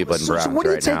the Cleveland Browns. So what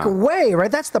do you take away,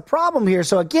 right? That's the problem here.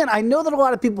 So again, I know that a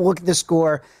lot of people look at the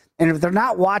score, and if they're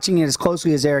not watching it as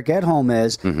closely as Eric Edholm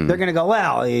is, they're going to go,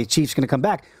 well, the Chiefs going to come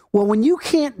back. Well, when you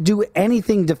can't do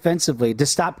anything defensively to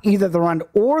stop either the run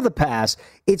or the pass,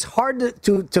 it's hard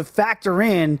to factor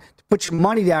in, to put your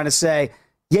money down and say,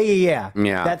 yeah.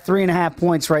 That 3.5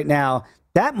 points right now,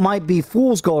 that might be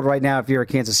fool's gold right now if you're a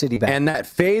Kansas City back. And that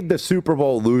fade the Super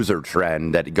Bowl loser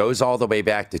trend that goes all the way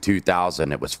back to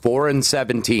 2000. It was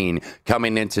 4-17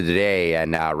 coming into today,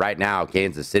 and right now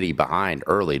Kansas City behind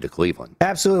early to Cleveland.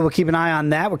 Absolutely. We'll keep an eye on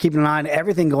that. We're keeping an eye on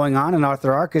everything going on, and Arthur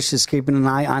Arkush is keeping an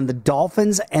eye on the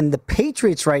Dolphins and the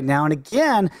Patriots right now. And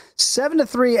again,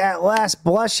 7-3 at last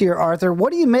blush here, Arthur.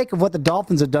 What do you make of what the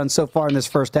Dolphins have done so far in this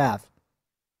first half?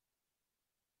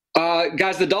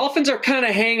 Guys, the Dolphins are kind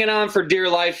of hanging on for dear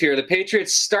life here. The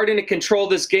Patriots starting to control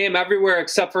this game everywhere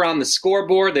except for on the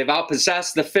scoreboard. They've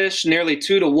outpossessed the Fish nearly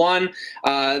 2-1.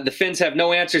 The Finns have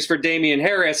no answers for Damian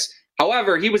Harris.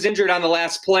 However, he was injured on the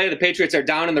last play. The Patriots are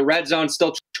down in the red zone,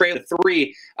 still trailing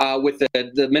 3 with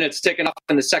the minutes ticking off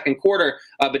in the second quarter.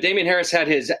 But Damian Harris had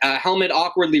his helmet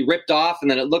awkwardly ripped off, and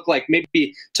then it looked like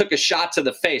maybe took a shot to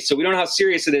the face. So we don't know how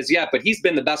serious it is yet, but he's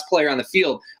been the best player on the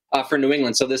field for New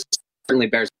England. So this certainly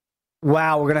bears.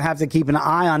 Wow, we're going to have to keep an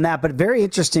eye on that. But very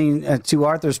interesting to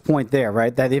Arthur's point there,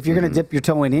 right? That if you're going to dip your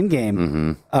toe in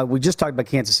game, we just talked about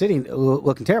Kansas City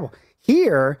looking terrible.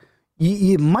 Here,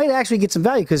 you might actually get some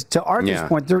value because to Arthur's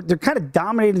point, they're kind of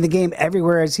dominating the game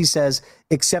everywhere, as he says,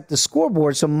 except the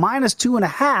scoreboard. So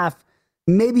 -2.5,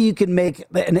 maybe you can make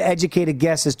an educated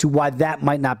guess as to why that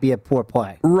might not be a poor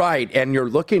play. Right, and you're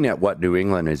looking at what New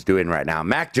England is doing right now.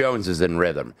 Mac Jones is in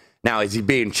rhythm. Now, is he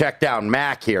being checked down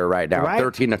Mac here right now? Right.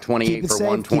 13 of 28 for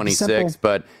 126,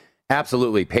 but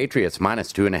absolutely Patriots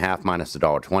 -2.5,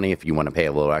 -$1.20 if you want to pay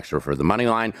a little extra for the money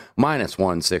line,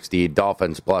 -160,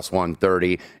 Dolphins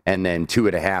 +130, and then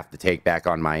 2.5 to take back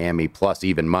on Miami plus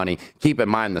even money. Keep in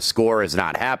mind the score has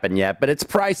not happened yet, but it's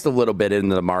priced a little bit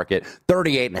into the market.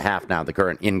 38.5 now, the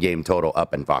current in-game total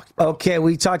up in Foxborough. Okay,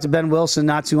 we talked to Ben Wilson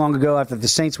not too long ago after the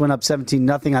Saints went up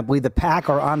 17-0. I believe the Pack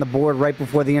are on the board right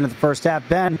before the end of the first half.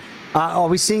 Ben, are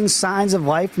we seeing signs of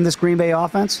life from this Green Bay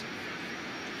offense?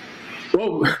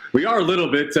 Well, we are a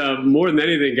little bit more than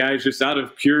anything, guys, just out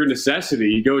of pure necessity.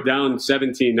 You go down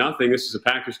 17-0. This is a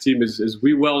Packers team, as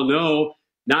we well know,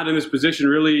 not in this position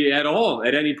really at all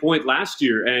at any point last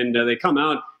year. And they come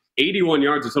out 81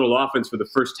 yards of total offense for the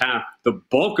first half. The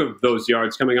bulk of those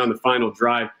yards coming on the final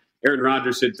drive. Aaron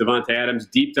Rodgers hit Devontae Adams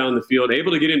deep down the field,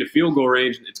 able to get into field goal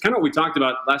range. It's kind of what we talked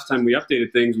about last time we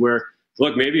updated things where,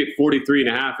 look, maybe at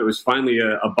 43.5, it was finally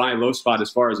a buy low spot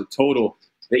as far as a total.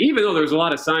 Even though there's a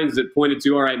lot of signs that pointed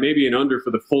to, all right, maybe an under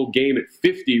for the full game at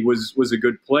 50 was a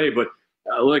good play. But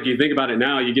look, you think about it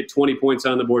now, you get 20 points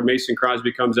on the board. Mason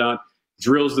Crosby comes out,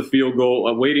 drills the field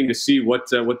goal, waiting to see what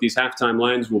these halftime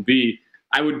lines will be.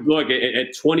 I would look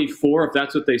at 24, if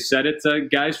that's what they set it,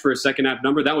 guys, for a second half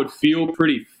number. That would feel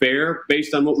pretty fair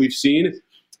based on what we've seen.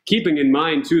 Keeping in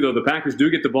mind, too, though, the Packers do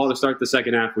get the ball to start the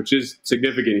second half, which is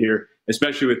significant here,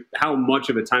 especially with how much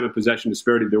of a time of possession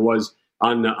disparity there was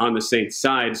on the Saints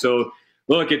side. So,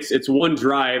 look, it's one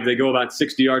drive. They go about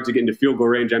 60 yards to get into field goal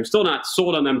range. I'm still not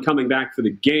sold on them coming back for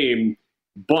the game.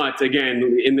 But,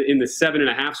 again, in the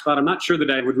 7.5 spot, I'm not sure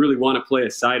that I would really want to play a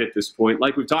side at this point.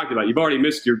 Like we've talked about, you've already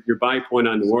missed your buy point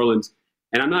on New Orleans.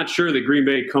 And I'm not sure that Green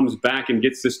Bay comes back and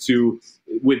gets this to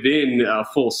within a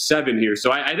full 7 here.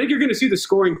 So I think you're going to see the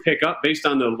scoring pick up based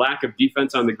on the lack of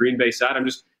defense on the Green Bay side. I'm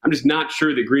just not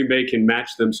sure that Green Bay can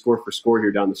match them score for score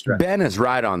here down the stretch. Ben is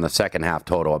right on the second half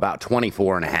total. About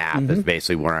 24.5 is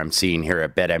basically where I'm seeing here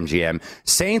at BetMGM.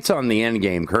 Saints on the end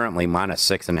game currently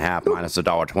 -6.5,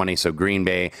 -$1.20. So Green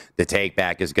Bay, the take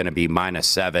back is going to be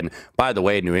 -7. By the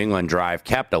way, New England drive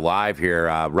kept alive here,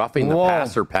 roughing the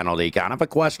passer penalty. Kind of a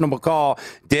questionable call.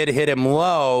 Did hit him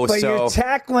low. But you're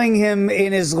tackling him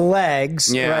in his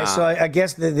legs, right? So I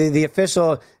guess the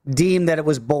official deemed that it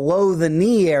was below the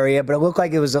knee area, but it looked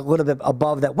like it was a little bit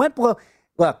above that. Went below.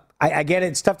 Look, I get it.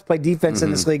 It's tough to play defense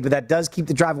in this league, but that does keep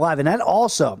the drive alive. And that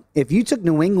also, if you took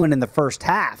New England in the first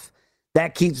half,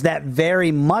 that keeps that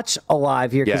very much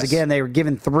alive here because, again, they were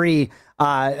given 3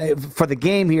 for the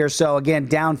game here. So, again,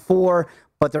 down 4,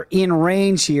 but they're in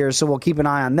range here, so we'll keep an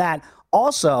eye on that.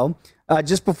 Also,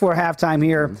 just before halftime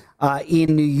here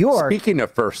in New York. Speaking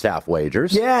of first half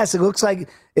wagers. Yes, it looks like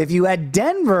if you had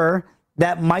Denver,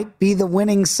 that might be the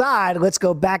winning side. Let's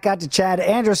go back out to Chad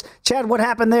Andrus. Chad, what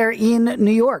happened there in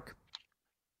New York?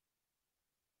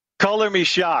 Color me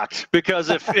shocked,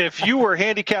 because if you were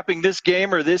handicapping this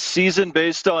game or this season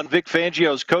based on Vic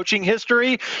Fangio's coaching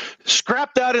history,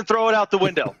 scrap that and throw it out the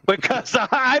window, because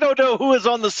I don't know who is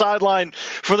on the sideline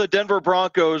for the Denver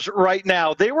Broncos right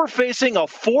now. They were facing a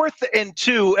 4th and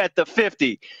 2 at the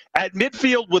 50 at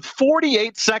midfield with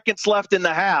 48 seconds left in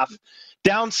the half,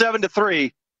 down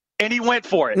 7-3, and he went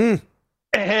for it.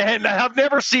 And I've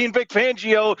never seen Vic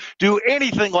Fangio do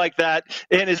anything like that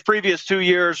in his previous 2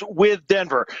 years with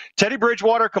Denver. Teddy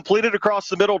Bridgewater completed across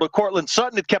the middle to Cortland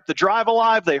Sutton. It kept the drive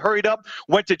alive. They hurried up,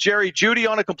 went to Jerry Jeudy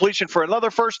on a completion for another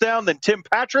first down. Then Tim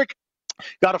Patrick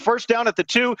got a first down at the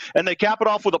 2, and they cap it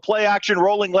off with a play action,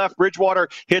 rolling left. Bridgewater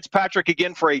hits Patrick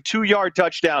again for a 2-yard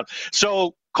touchdown.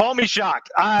 So call me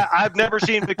shocked. I've never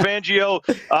seen Vic Fangio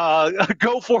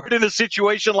go for it in a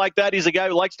situation like that. He's a guy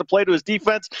who likes to play to his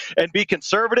defense and be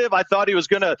conservative. I thought he was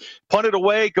going to punt it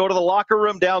away, go to the locker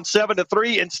room down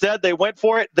 7-3. Instead, they went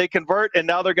for it. They convert, and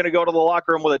now they're going to go to the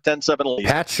locker room with a 10-7 lead.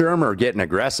 Pat Shurmur getting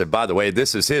aggressive. By the way,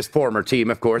 this is his former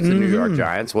team, of course. The New York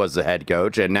Giants was the head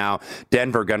coach, and now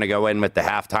Denver going to go in with the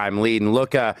halftime lead. And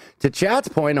look, to Chad's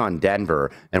point on Denver,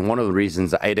 and one of the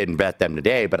reasons I didn't bet them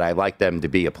today, but I like them to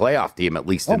be a playoff team, at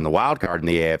least in the wild card in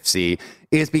the AFC,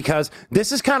 is because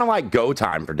this is kind of like go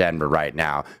time for Denver right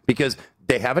now, because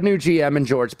they have a new GM in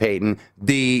George Payton.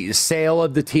 The sale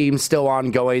of the team still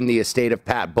ongoing, the estate of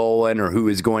Pat Bowlen, or who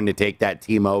is going to take that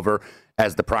team over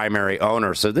as the primary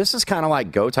owner. So this is kind of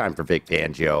like go time for Vic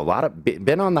Fangio. A lot of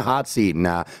been on the hot seat, and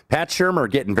Pat Shurmur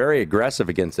getting very aggressive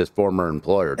against his former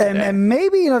employer today. And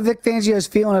maybe, Vic Fangio is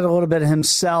feeling it a little bit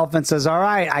himself and says, all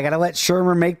right, I got to let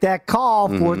Shurmur make that call,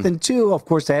 4th and 2. Of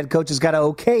course, the head coach has got to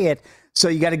okay it. So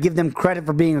you got to give them credit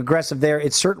for being aggressive there.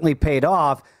 It certainly paid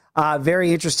off.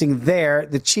 Very interesting there.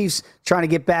 The Chiefs trying to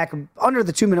get back under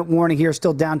the 2-minute warning here,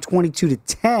 still down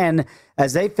 22-10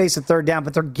 as they face a 3rd down,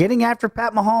 but they're getting after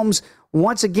Pat Mahomes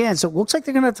once again. So it looks like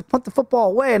they're going to have to punt the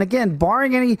football away. And again,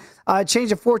 barring any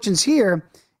change of fortunes here,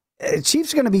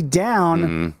 Chiefs are going to be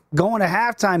down going to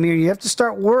halftime here. You have to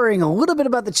start worrying a little bit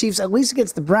about the Chiefs, at least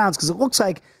against the Browns, because it looks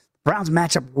like Browns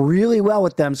match up really well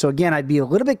with them. So again, I'd be a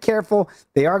little bit careful.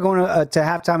 They are going to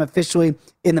halftime officially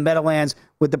in the Meadowlands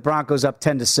with the Broncos up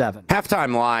 10-7.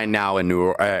 Halftime line now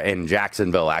in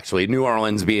Jacksonville, actually. New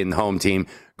Orleans being the home team.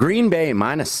 Green Bay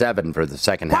 -7 for the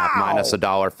second half, minus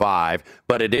 $1.05.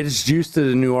 But it is juiced to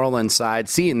the New Orleans side.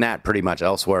 Seeing that pretty much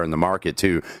elsewhere in the market,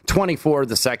 too. 24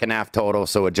 the second half total,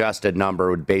 so adjusted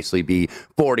number would basically be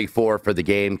 44 for the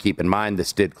game. Keep in mind,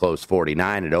 this did close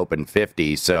 49. It opened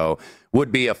 50, so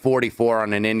would be a 44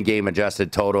 on an in-game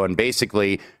adjusted total. And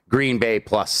basically, Green Bay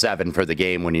 +7 for the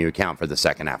game when you account for the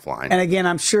second half line. And again,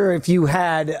 I'm sure if you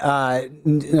had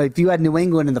New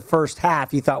England in the first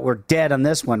half, you thought we're dead on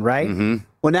this one, right?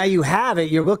 Well, now you have it.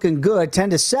 You're looking good,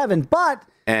 10-7. But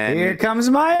here comes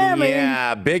Miami.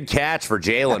 Yeah, big catch for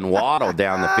Jalen Waddle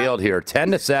down the field here.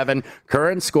 10-7,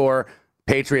 current score.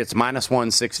 Patriots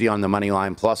 -160 on the money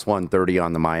line, +130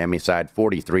 on the Miami side,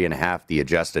 43.5 the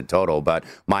adjusted total. But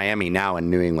Miami now in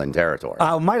New England territory.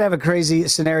 Might have a crazy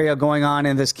scenario going on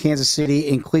in this Kansas City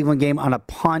and Cleveland game on a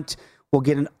punt. We'll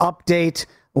get an update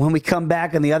when we come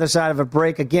back on the other side of a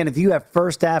break. Again, if you have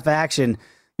first half action,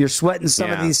 you're sweating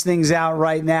some of these things out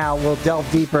right now. We'll delve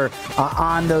deeper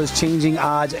on those changing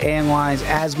odds and lines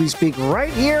as we speak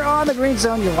right here on the Green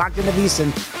Zone. You're locked into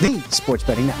VSiN, the Sports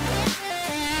Betting Network.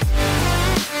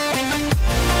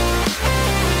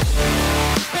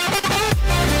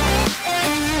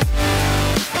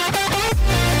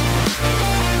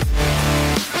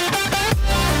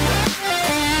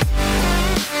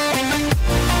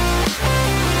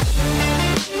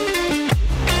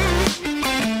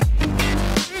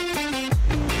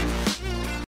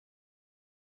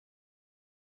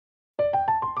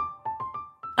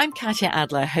 I'm Katya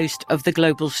Adler, host of The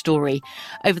Global Story.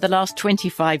 Over the last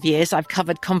 25 years, I've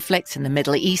covered conflicts in the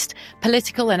Middle East,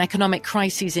 political and economic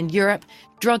crises in Europe,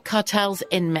 drug cartels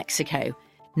in Mexico.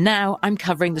 Now I'm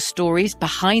covering the stories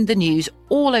behind the news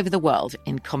all over the world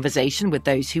in conversation with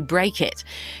those who break it.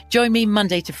 Join me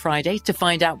Monday to Friday to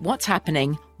find out what's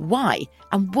happening, why,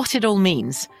 and what it all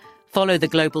means. Follow The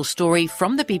Global Story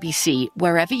from the BBC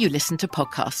wherever you listen to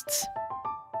podcasts.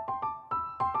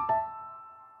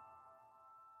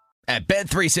 At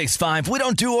Bet365, we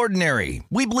don't do ordinary.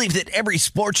 We believe that every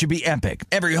sport should be epic.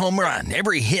 Every home run,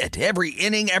 every hit, every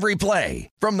inning, every play.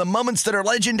 From the moments that are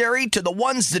legendary to the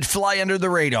ones that fly under the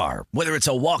radar. Whether it's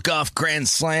a walk-off grand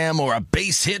slam or a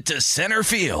base hit to center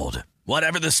field.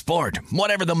 Whatever the sport,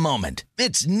 whatever the moment.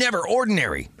 It's never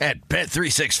ordinary at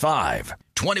Bet365.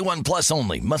 21 plus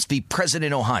only. Must be present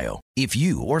in Ohio. If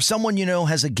you or someone you know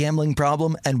has a gambling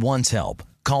problem and wants help,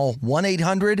 call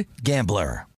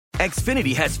 1-800-GAMBLER.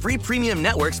 Xfinity has free premium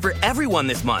networks for everyone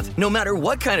this month, no matter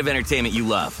what kind of entertainment you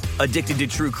love. Addicted to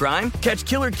true crime? Catch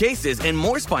killer cases and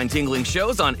more spine-tingling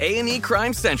shows on A&E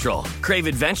Crime Central. Crave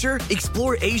adventure?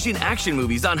 Explore Asian action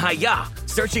movies on Hi-YAH.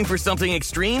 Searching for something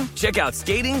extreme? Check out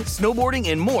skating, snowboarding,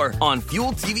 and more on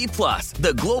Fuel TV Plus,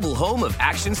 the global home of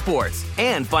action sports.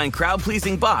 And find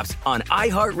crowd-pleasing bops on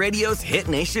iHeartRadio's Hit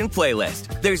Nation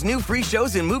playlist. There's new free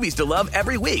shows and movies to love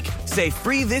every week. Say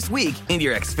free this week in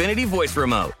your Xfinity voice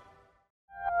remote.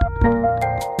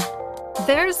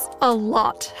 There's a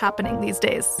lot happening these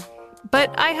days,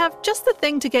 but I have just the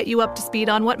thing to get you up to speed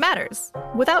on what matters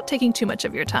without taking too much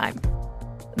of your time.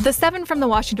 The 7 from the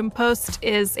Washington Post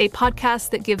is a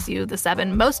podcast that gives you the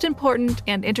 7 most important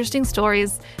and interesting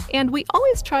stories, and we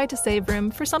always try to save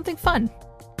room for something fun.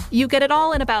 You get it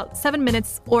all in about 7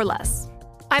 minutes or less.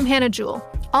 I'm Hannah Jewell.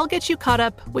 I'll get you caught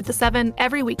up with the 7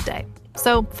 every weekday.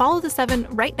 So follow the 7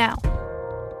 right now.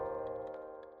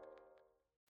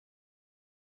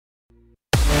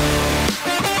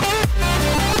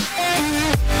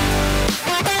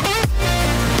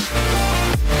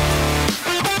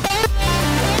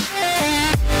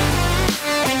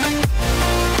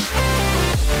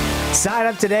 Sign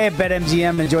up today at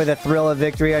BetMGM. Enjoy the thrill of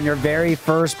victory on your very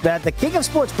first bet. The king of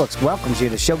sportsbooks welcomes you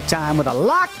to Showtime with a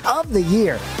lock of the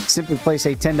year. Simply place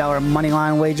a $10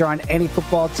 moneyline wager on any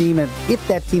football team, and if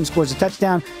that team scores a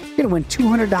touchdown, you're going to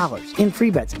win $200 in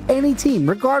free bets. Any team,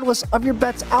 regardless of your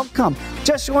bet's outcome.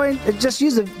 Just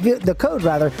use the code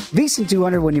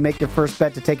VSiN200 when you make your first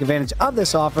bet to take advantage of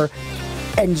this offer.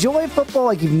 Enjoy football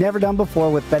like you've never done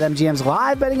before with BetMGM's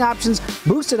live betting options,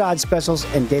 boosted odds specials,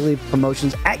 and daily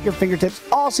promotions at your fingertips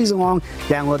all season long.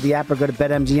 Download the app or go to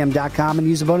BetMGM.com and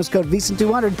use the bonus code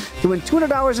VSiN200 to win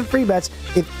 $200 in free bets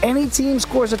if any team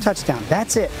scores a touchdown.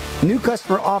 That's it. New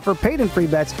customer offer, paid in free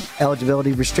bets.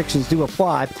 Eligibility restrictions do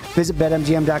apply. Visit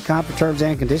BetMGM.com for terms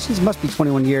and conditions. Must be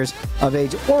 21 years of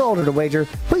age or older to wager.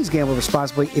 Please gamble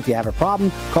responsibly. If you have a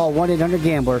problem, call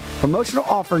 1-800-GAMBLER. Promotional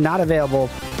offer not available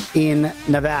in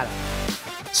Nevada.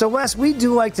 So, Wes, we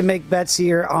do like to make bets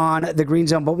here on the Green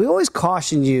Zone, but we always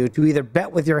caution you to either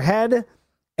bet with your head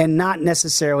and not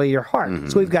necessarily your heart. Mm-hmm.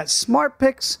 So we've got smart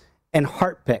picks and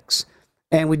heart picks.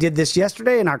 And we did this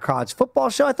yesterday in our college football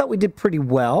show. I thought we did pretty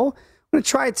well. I'm going to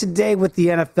try it today with the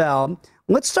NFL.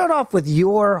 Let's start off with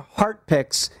your heart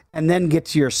picks and then get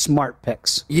to your smart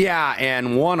picks. Yeah,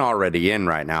 and one already in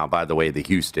right now, by the way, the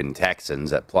Houston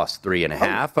Texans at plus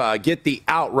 3.5. Get the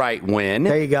outright win.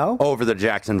 There you go. Over the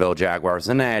Jacksonville Jaguars.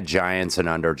 And add Giants and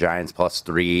under. Giants plus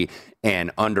 3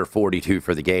 and under 42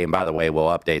 for the game. By the way, we'll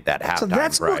update that halftime price. So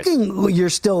that's looking, you're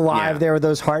still live there with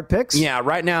those heart picks? Yeah,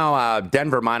 right now,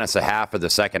 Denver minus a half for the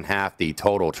second half, the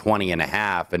total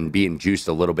 20.5, and being juiced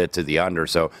a little bit to the under.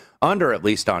 So under at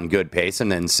least on good pace.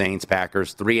 And then Saints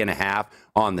Packers 3.5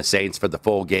 on the Saints for the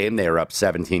full game. They are up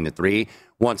 17-3.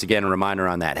 Once again, a reminder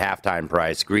on that halftime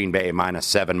price. Green Bay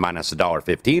 -7,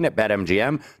 -$1.15 at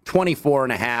BetMGM.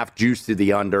 24.5 juice to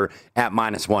the under at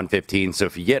 -115. So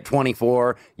if you get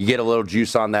 24, you get a little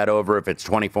juice on that over. If it's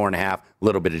 24.5, a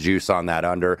little bit of juice on that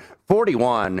under.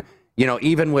 41. You know,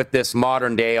 even with this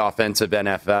modern day offensive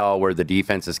NFL where the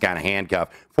defense is kind of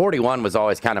handcuffed, 41 was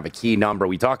always kind of a key number.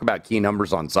 We talk about key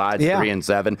numbers on sides, 3 and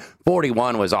 7.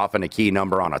 41 was often a key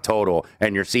number on a total,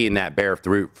 and you're seeing that bear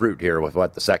fruit here with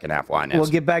what the second half line is. We'll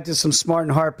get back to some smart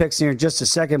and hard picks here in just a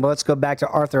second, but let's go back to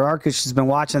Arthur Arkush, who's been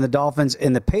watching the Dolphins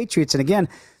and the Patriots. And again,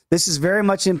 this is very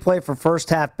much in play for first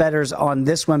half bettors on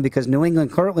this one because New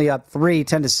England currently up 3,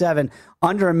 10-7,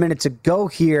 under a minute to go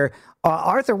here.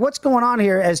 Arthur, what's going on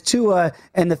here as Tua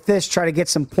and the Fish try to get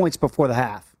some points before the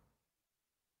half?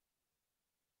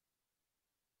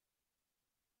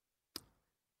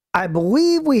 I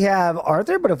believe we have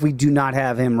Arthur, but if we do not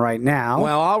have him right now.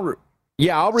 Well, I'll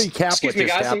recap what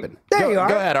just happened. There you are.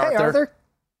 Go ahead, Arthur. Hey, Arthur.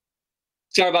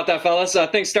 Sorry about that, fellas.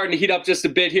 Things starting to heat up just a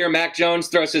bit here. Mac Jones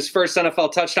throws his first NFL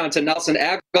touchdown to Nelson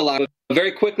Agholor.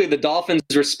 Very quickly, the Dolphins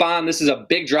respond. This is a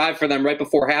big drive for them right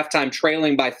before halftime,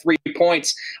 trailing by 3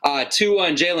 points. Tua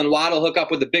and Jalen Waddle hook up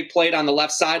with a big plate on the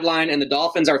left sideline, and the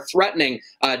Dolphins are threatening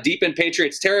deep in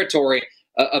Patriots territory.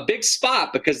 A big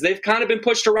spot because they've kind of been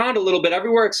pushed around a little bit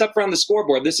everywhere except for on the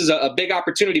scoreboard. This is a big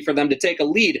opportunity for them to take a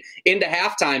lead into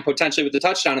halftime, potentially with the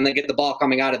touchdown, and then get the ball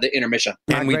coming out of the intermission.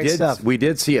 And we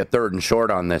did see a 3rd and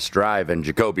short on this drive, and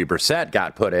Jacoby Brissett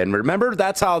got put in. Remember,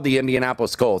 that's how the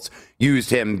Indianapolis Colts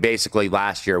used him basically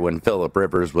last year when Phillip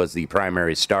Rivers was the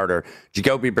primary starter.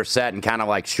 Jacoby Brissett in kind of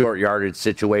like short yardage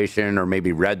situation or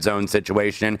maybe red zone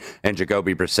situation, and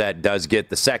Jacoby Brissett does get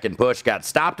the second push, got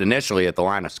stopped initially at the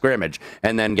line of scrimmage,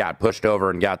 and then got pushed over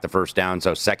and got the first down.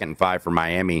 So 2nd and 5 for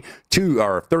Miami.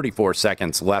 34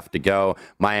 seconds left to go.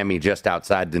 Miami just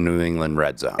outside the New England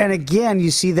red zone. And again,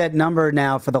 you see that number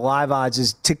now for the live odds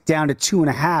is ticked down to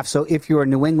 2.5. So if you're a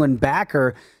New England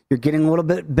backer, you're getting a little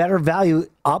bit better value,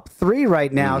 up 3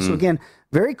 right now. So again,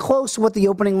 very close to what the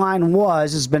opening line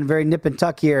was. It's been very nip and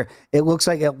tuck here. It looks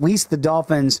like at least the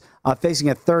Dolphins facing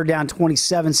a 3rd down,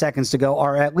 27 seconds to go,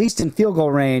 are at least in field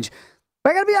goal range. But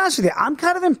I got to be honest with you, I'm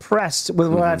kind of impressed with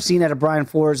what I've seen out of Brian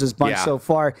Flores' bunch so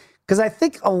far, because I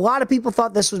think a lot of people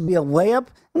thought this would be a layup,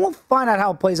 and we'll find out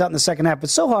how it plays out in the second half. But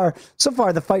so far,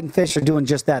 the Fighting Fish are doing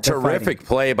just that. Terrific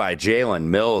play by Jalen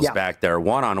Mills back there,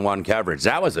 one-on-one coverage.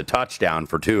 That was a touchdown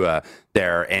for Tua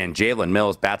there, and Jalen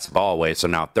Mills bats the ball away, so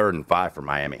now 3rd and 5 for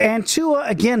Miami. And Tua,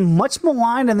 again, much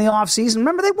maligned in the offseason.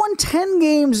 Remember, they won 10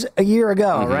 games a year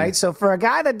ago, right? So for a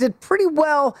guy that did pretty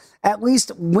well, at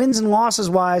least wins and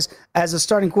losses-wise, as a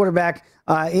starting quarterback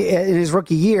in his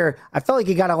rookie year, I felt like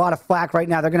he got a lot of flack. Right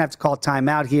now, they're going to have to call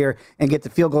timeout here and get the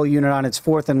field goal unit on its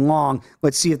 4th and long.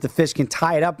 Let's see if the Fish can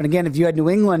tie it up. And again, if you had New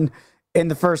England in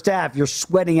the first half, you're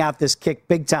sweating out this kick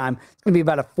big time. It's going to be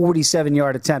about a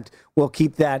 47-yard attempt. We'll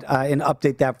keep that and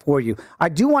update that for you. I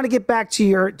do want to get back to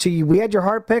you. We had your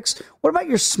hard picks. What about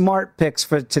your smart picks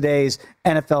for today's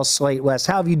NFL slate, Wes?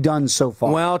 How have you done so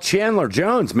far? Well, Chandler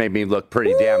Jones made me look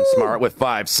pretty damn smart with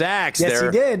 5 sacks. Yes,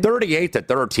 he did.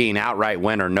 38-13, outright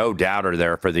winner, no doubter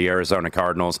there for the Arizona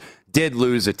Cardinals. Did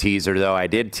lose a teaser, though. I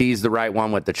did tease the right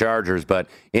one with the Chargers, but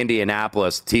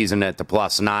Indianapolis teasing it to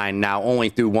 +9. Now, only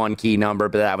through one key number,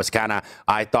 but that was kind of,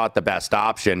 I thought, the best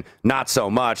option. Not so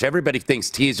much. Everybody thinks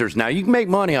teasers. Now, you can make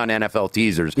money on NFL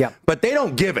teasers, but they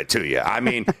don't give it to you. I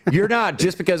mean, you're not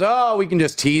just because, we can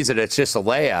just tease it, it's just a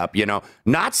layup,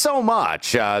 Not so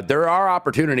much. There are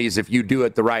opportunities if you do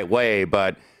it the right way,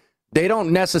 but they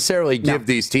don't necessarily give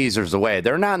these teasers away.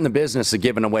 They're not in the business of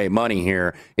giving away money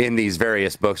here in these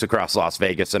various books across Las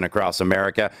Vegas and across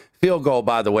America. Field goal,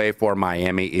 by the way, for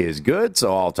Miami is good,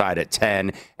 so all tied at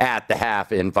 10 at the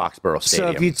half in Foxborough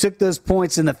Stadium. So if you took those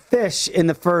points in the Fish in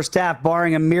the first half,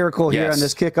 barring a miracle here on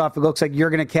this kickoff, it looks like you're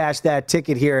going to cash that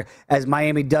ticket here as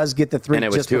Miami does get the 3. And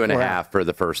it was 2.5 for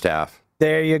the first half.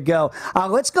 There you go.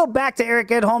 Let's go back to Eric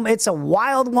Edholm. It's a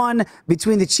wild one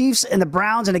between the Chiefs and the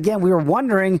Browns. And again, we were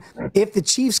wondering if the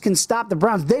Chiefs can stop the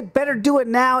Browns. They better do it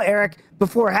now, Eric,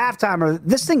 before halftime, or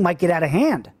this thing might get out of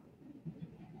hand.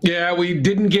 Yeah, we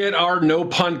didn't get our no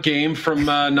punt game from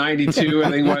 92.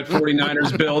 I think we had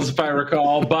 49ers Bills, if I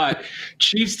recall. But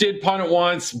Chiefs did punt it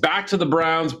once. Back to the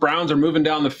Browns. Browns are moving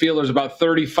down the field. There's about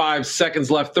 35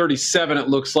 seconds left, 37 it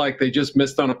looks like. They just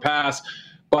missed on a pass,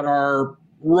 but are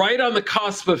right on the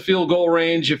cusp of field goal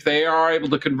range. If they are able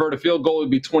to convert a field goal, it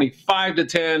would be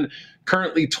 25-10,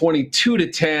 currently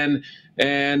 22-10.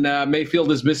 And Mayfield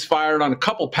has misfired on a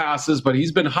couple passes, but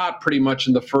he's been hot pretty much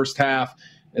in the first half.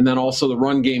 And then also the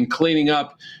run game cleaning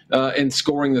up and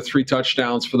scoring the 3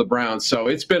 touchdowns for the Browns. So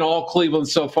it's been all Cleveland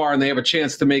so far, and they have a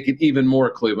chance to make it even more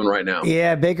Cleveland right now.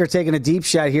 Yeah, Baker taking a deep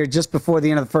shot here just before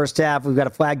the end of the first half. We've got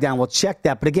a flag down. We'll check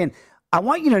that. But again, I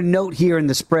want you to note here in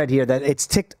the spread here that it's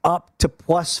ticked up to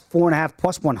 +4.5,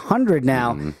 +100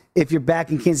 now if you're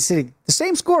back in Kansas City. The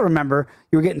same score, remember,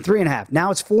 you were getting 3.5.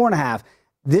 Now it's 4.5.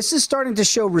 This is starting to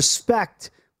show respect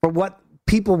for what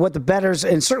the bettors,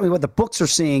 and certainly what the books are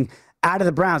seeing out of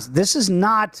the Browns. This is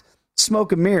not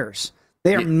smoke and mirrors.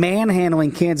 They are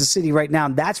manhandling Kansas City right now,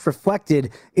 and that's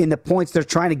reflected in the points they're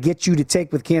trying to get you to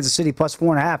take with Kansas City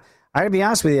 +4.5. I got to be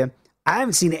honest with you, I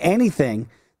haven't seen anything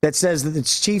that says that the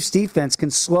Chiefs defense can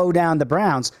slow down the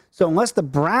Browns. So unless the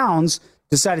Browns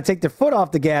decide to take their foot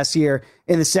off the gas here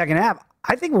in the second half,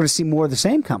 I think we're going to see more of the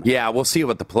same coming. Yeah, we'll see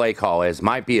what the play call is.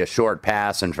 Might be a short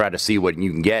pass and try to see what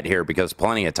you can get here because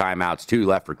plenty of timeouts, too,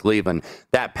 left for Cleveland.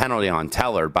 That penalty on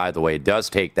Teller, by the way, does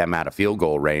take them out of field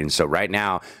goal range. So right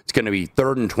now, it's going to be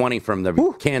 3rd and 20 from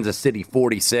the Kansas City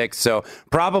 46. So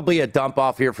probably a dump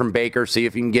off here from Baker. See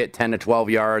if you can get 10 to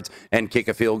 12 yards and kick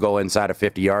a field goal inside of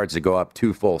 50 yards to go up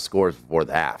 2 full scores before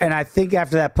the half. And I think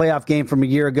after that playoff game from a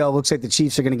year ago, looks like the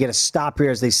Chiefs are going to get a stop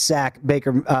here as they sack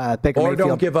Baker Mayfield. Or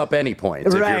don't give up any points.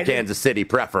 If you're Kansas City,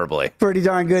 preferably. Pretty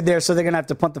darn good there. So they're going to have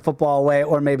to punt the football away,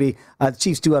 or maybe the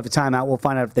Chiefs do have a timeout. We'll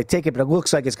find out if they take it, but it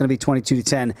looks like it's going to be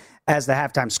 22-10 as the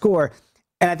halftime score.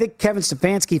 And I think Kevin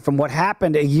Stefanski, from what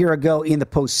happened a year ago in the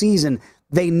postseason,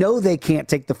 they know they can't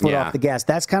take the foot off the gas.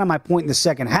 That's kind of my point in the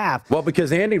second half. Well,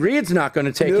 because Andy Reid's not going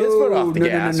to take his foot off the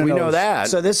gas. We know that.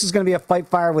 So this is going to be a fight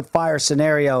fire with fire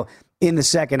scenario in the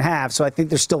second half. So I think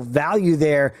there's still value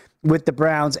there with the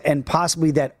Browns and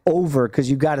possibly that over, because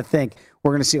you got to think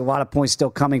we're going to see a lot of points still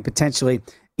coming potentially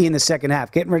in the second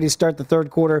half. Getting ready to start the third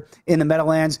quarter in the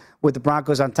Meadowlands with the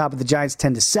Broncos on top of the Giants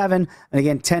 10-7. And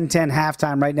again, 10-10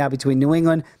 halftime right now between New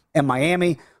England and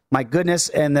Miami. My goodness.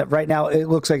 And that right now it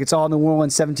looks like it's all New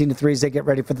Orleans 17-3 as they get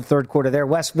ready for the third quarter there.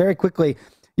 Wes, very quickly,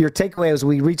 your takeaway as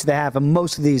we reach the half of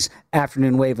most of these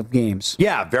afternoon wave of games.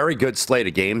 Yeah, very good slate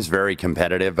of games, very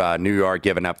competitive. New York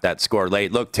giving up that score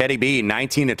late. Look, Teddy B,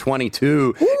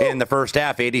 19-22 in the first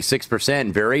half,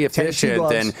 86%, very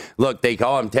efficient. And look, they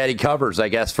call him Teddy Covers, I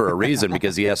guess, for a reason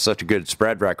because he has such a good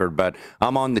spread record. But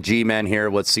I'm on the G-men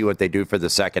here. Let's see what they do for the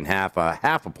second half.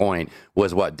 Half a point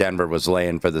was what Denver was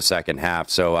laying for the second half.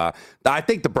 So I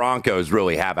think the Broncos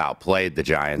really have outplayed the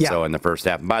Giants in the first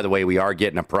half. And by the way, we are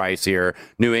getting a price here.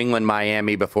 New England,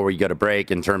 Miami, before we go to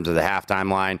break in terms of the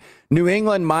halftime line. New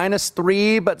England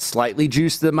 -3, but slightly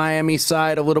juiced to the Miami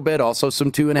side a little bit. Also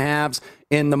some 2.5s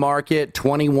in the market,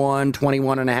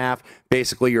 21.5.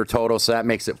 Basically your total, so that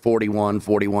makes it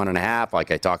 41.5, like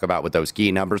I talk about with those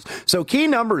key numbers. So key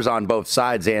numbers on both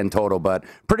sides and total, but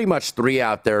pretty much 3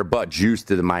 out there, but juiced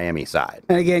to the Miami side.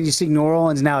 And again, you see New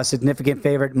Orleans now a significant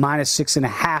favorite,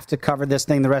 -6.5 to cover this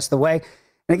thing the rest of the way.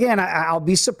 And again, I'll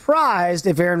be surprised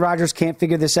if Aaron Rodgers can't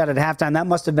figure this out at halftime. That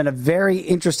must have been a very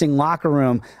interesting locker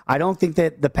room. I don't think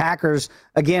that the Packers,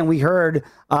 again, we heard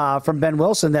from Ben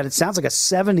Wilson that it sounds like a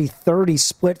 70-30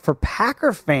 split for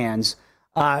Packer fans.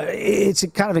 It's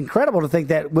kind of incredible to think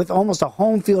that with almost a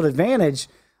home field advantage,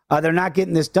 they're not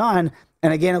getting this done.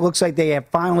 And again, it looks like they have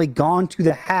finally gone to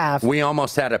the half. We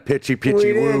almost had a pitchy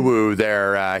woo-woo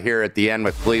there here at the end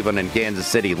with Cleveland and Kansas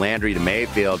City. Landry to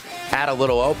Mayfield had a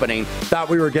little opening. Thought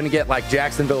we were going to get like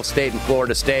Jacksonville State and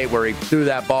Florida State where he threw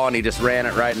that ball and he just ran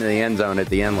it right into the end zone at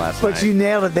the end last night. But you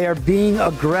nailed it. They are being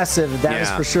aggressive. That is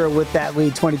for sure with that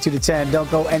lead, 22-10. Don't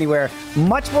go anywhere.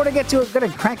 Much more to get to. We're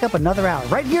going to crank up another hour.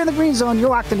 Right here in the Green Zone, you're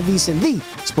locked into VSiN, the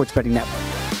Sports Betting Network.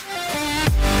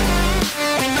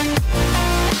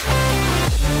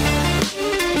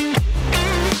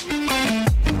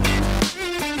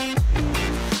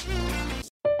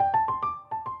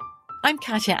 I'm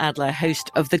Katya Adler,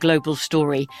 host of The Global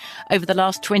Story. Over the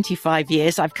last 25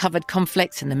 years, I've covered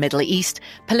conflicts in the Middle East,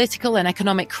 political and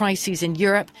economic crises in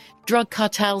Europe, drug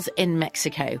cartels in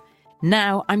Mexico.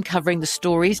 Now I'm covering the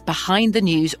stories behind the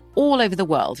news all over the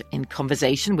world in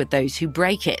conversation with those who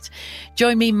break it.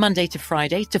 Join me Monday to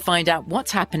Friday to find out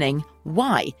what's happening,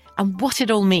 why, and what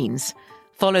it all means.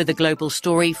 Follow The Global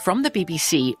Story from the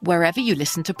BBC wherever you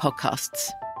listen to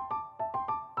podcasts.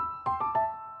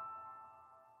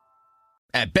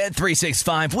 At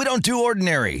Bet365, we don't do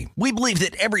ordinary. We believe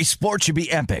that every sport should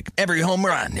be epic. Every home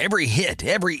run, every hit,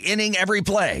 every inning, every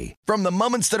play. From the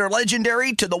moments that are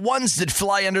legendary to the ones that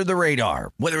fly under the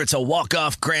radar. Whether it's a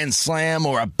walk-off grand slam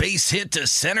or a base hit to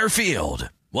center field.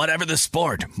 Whatever the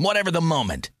sport, whatever the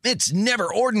moment. It's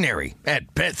never ordinary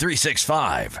at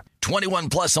Bet365. 21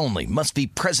 plus only. Must be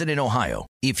present in Ohio.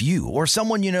 If you or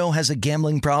someone you know has a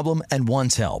gambling problem and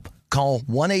wants help, call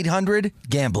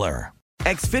 1-800-GAMBLER.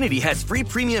 Xfinity has free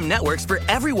premium networks for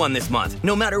everyone this month,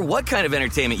 no matter what kind of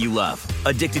entertainment you love.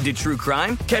 Addicted to true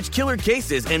crime? Catch killer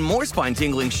cases and more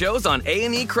spine-tingling shows on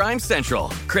A&E Crime Central.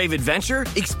 Crave adventure?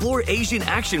 Explore Asian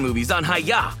action movies on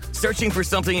Hi-YAH. Searching for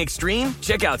something extreme?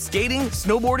 Check out skating,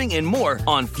 snowboarding, and more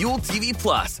on Fuel TV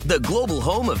Plus, the global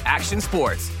home of action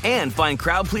sports. And find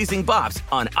crowd-pleasing bops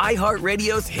on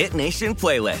iHeartRadio's Hit Nation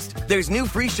playlist. There's new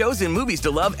free shows and movies to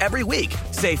love every week.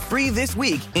 Say free this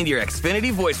week in your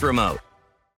Xfinity voice remote.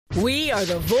 We are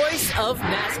the voice of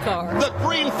NASCAR. The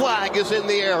green flag is in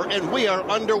the air, and we are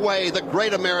underway. The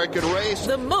Great American Race.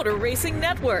 The Motor Racing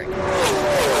Network.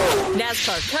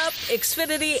 NASCAR Cup,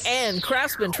 Xfinity, and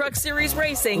Craftsman Truck Series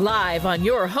Racing live on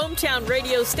your hometown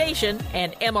radio station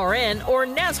and MRN or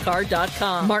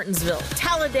NASCAR.com. Martinsville,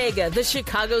 Talladega, the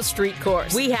Chicago Street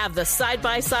Course. We have the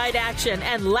side-by-side action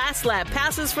and last lap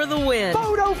passes for the win.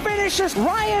 Photo finishes.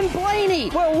 Ryan Blaney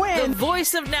will win. The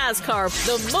voice of NASCAR,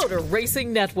 the Motor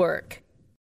Racing Network.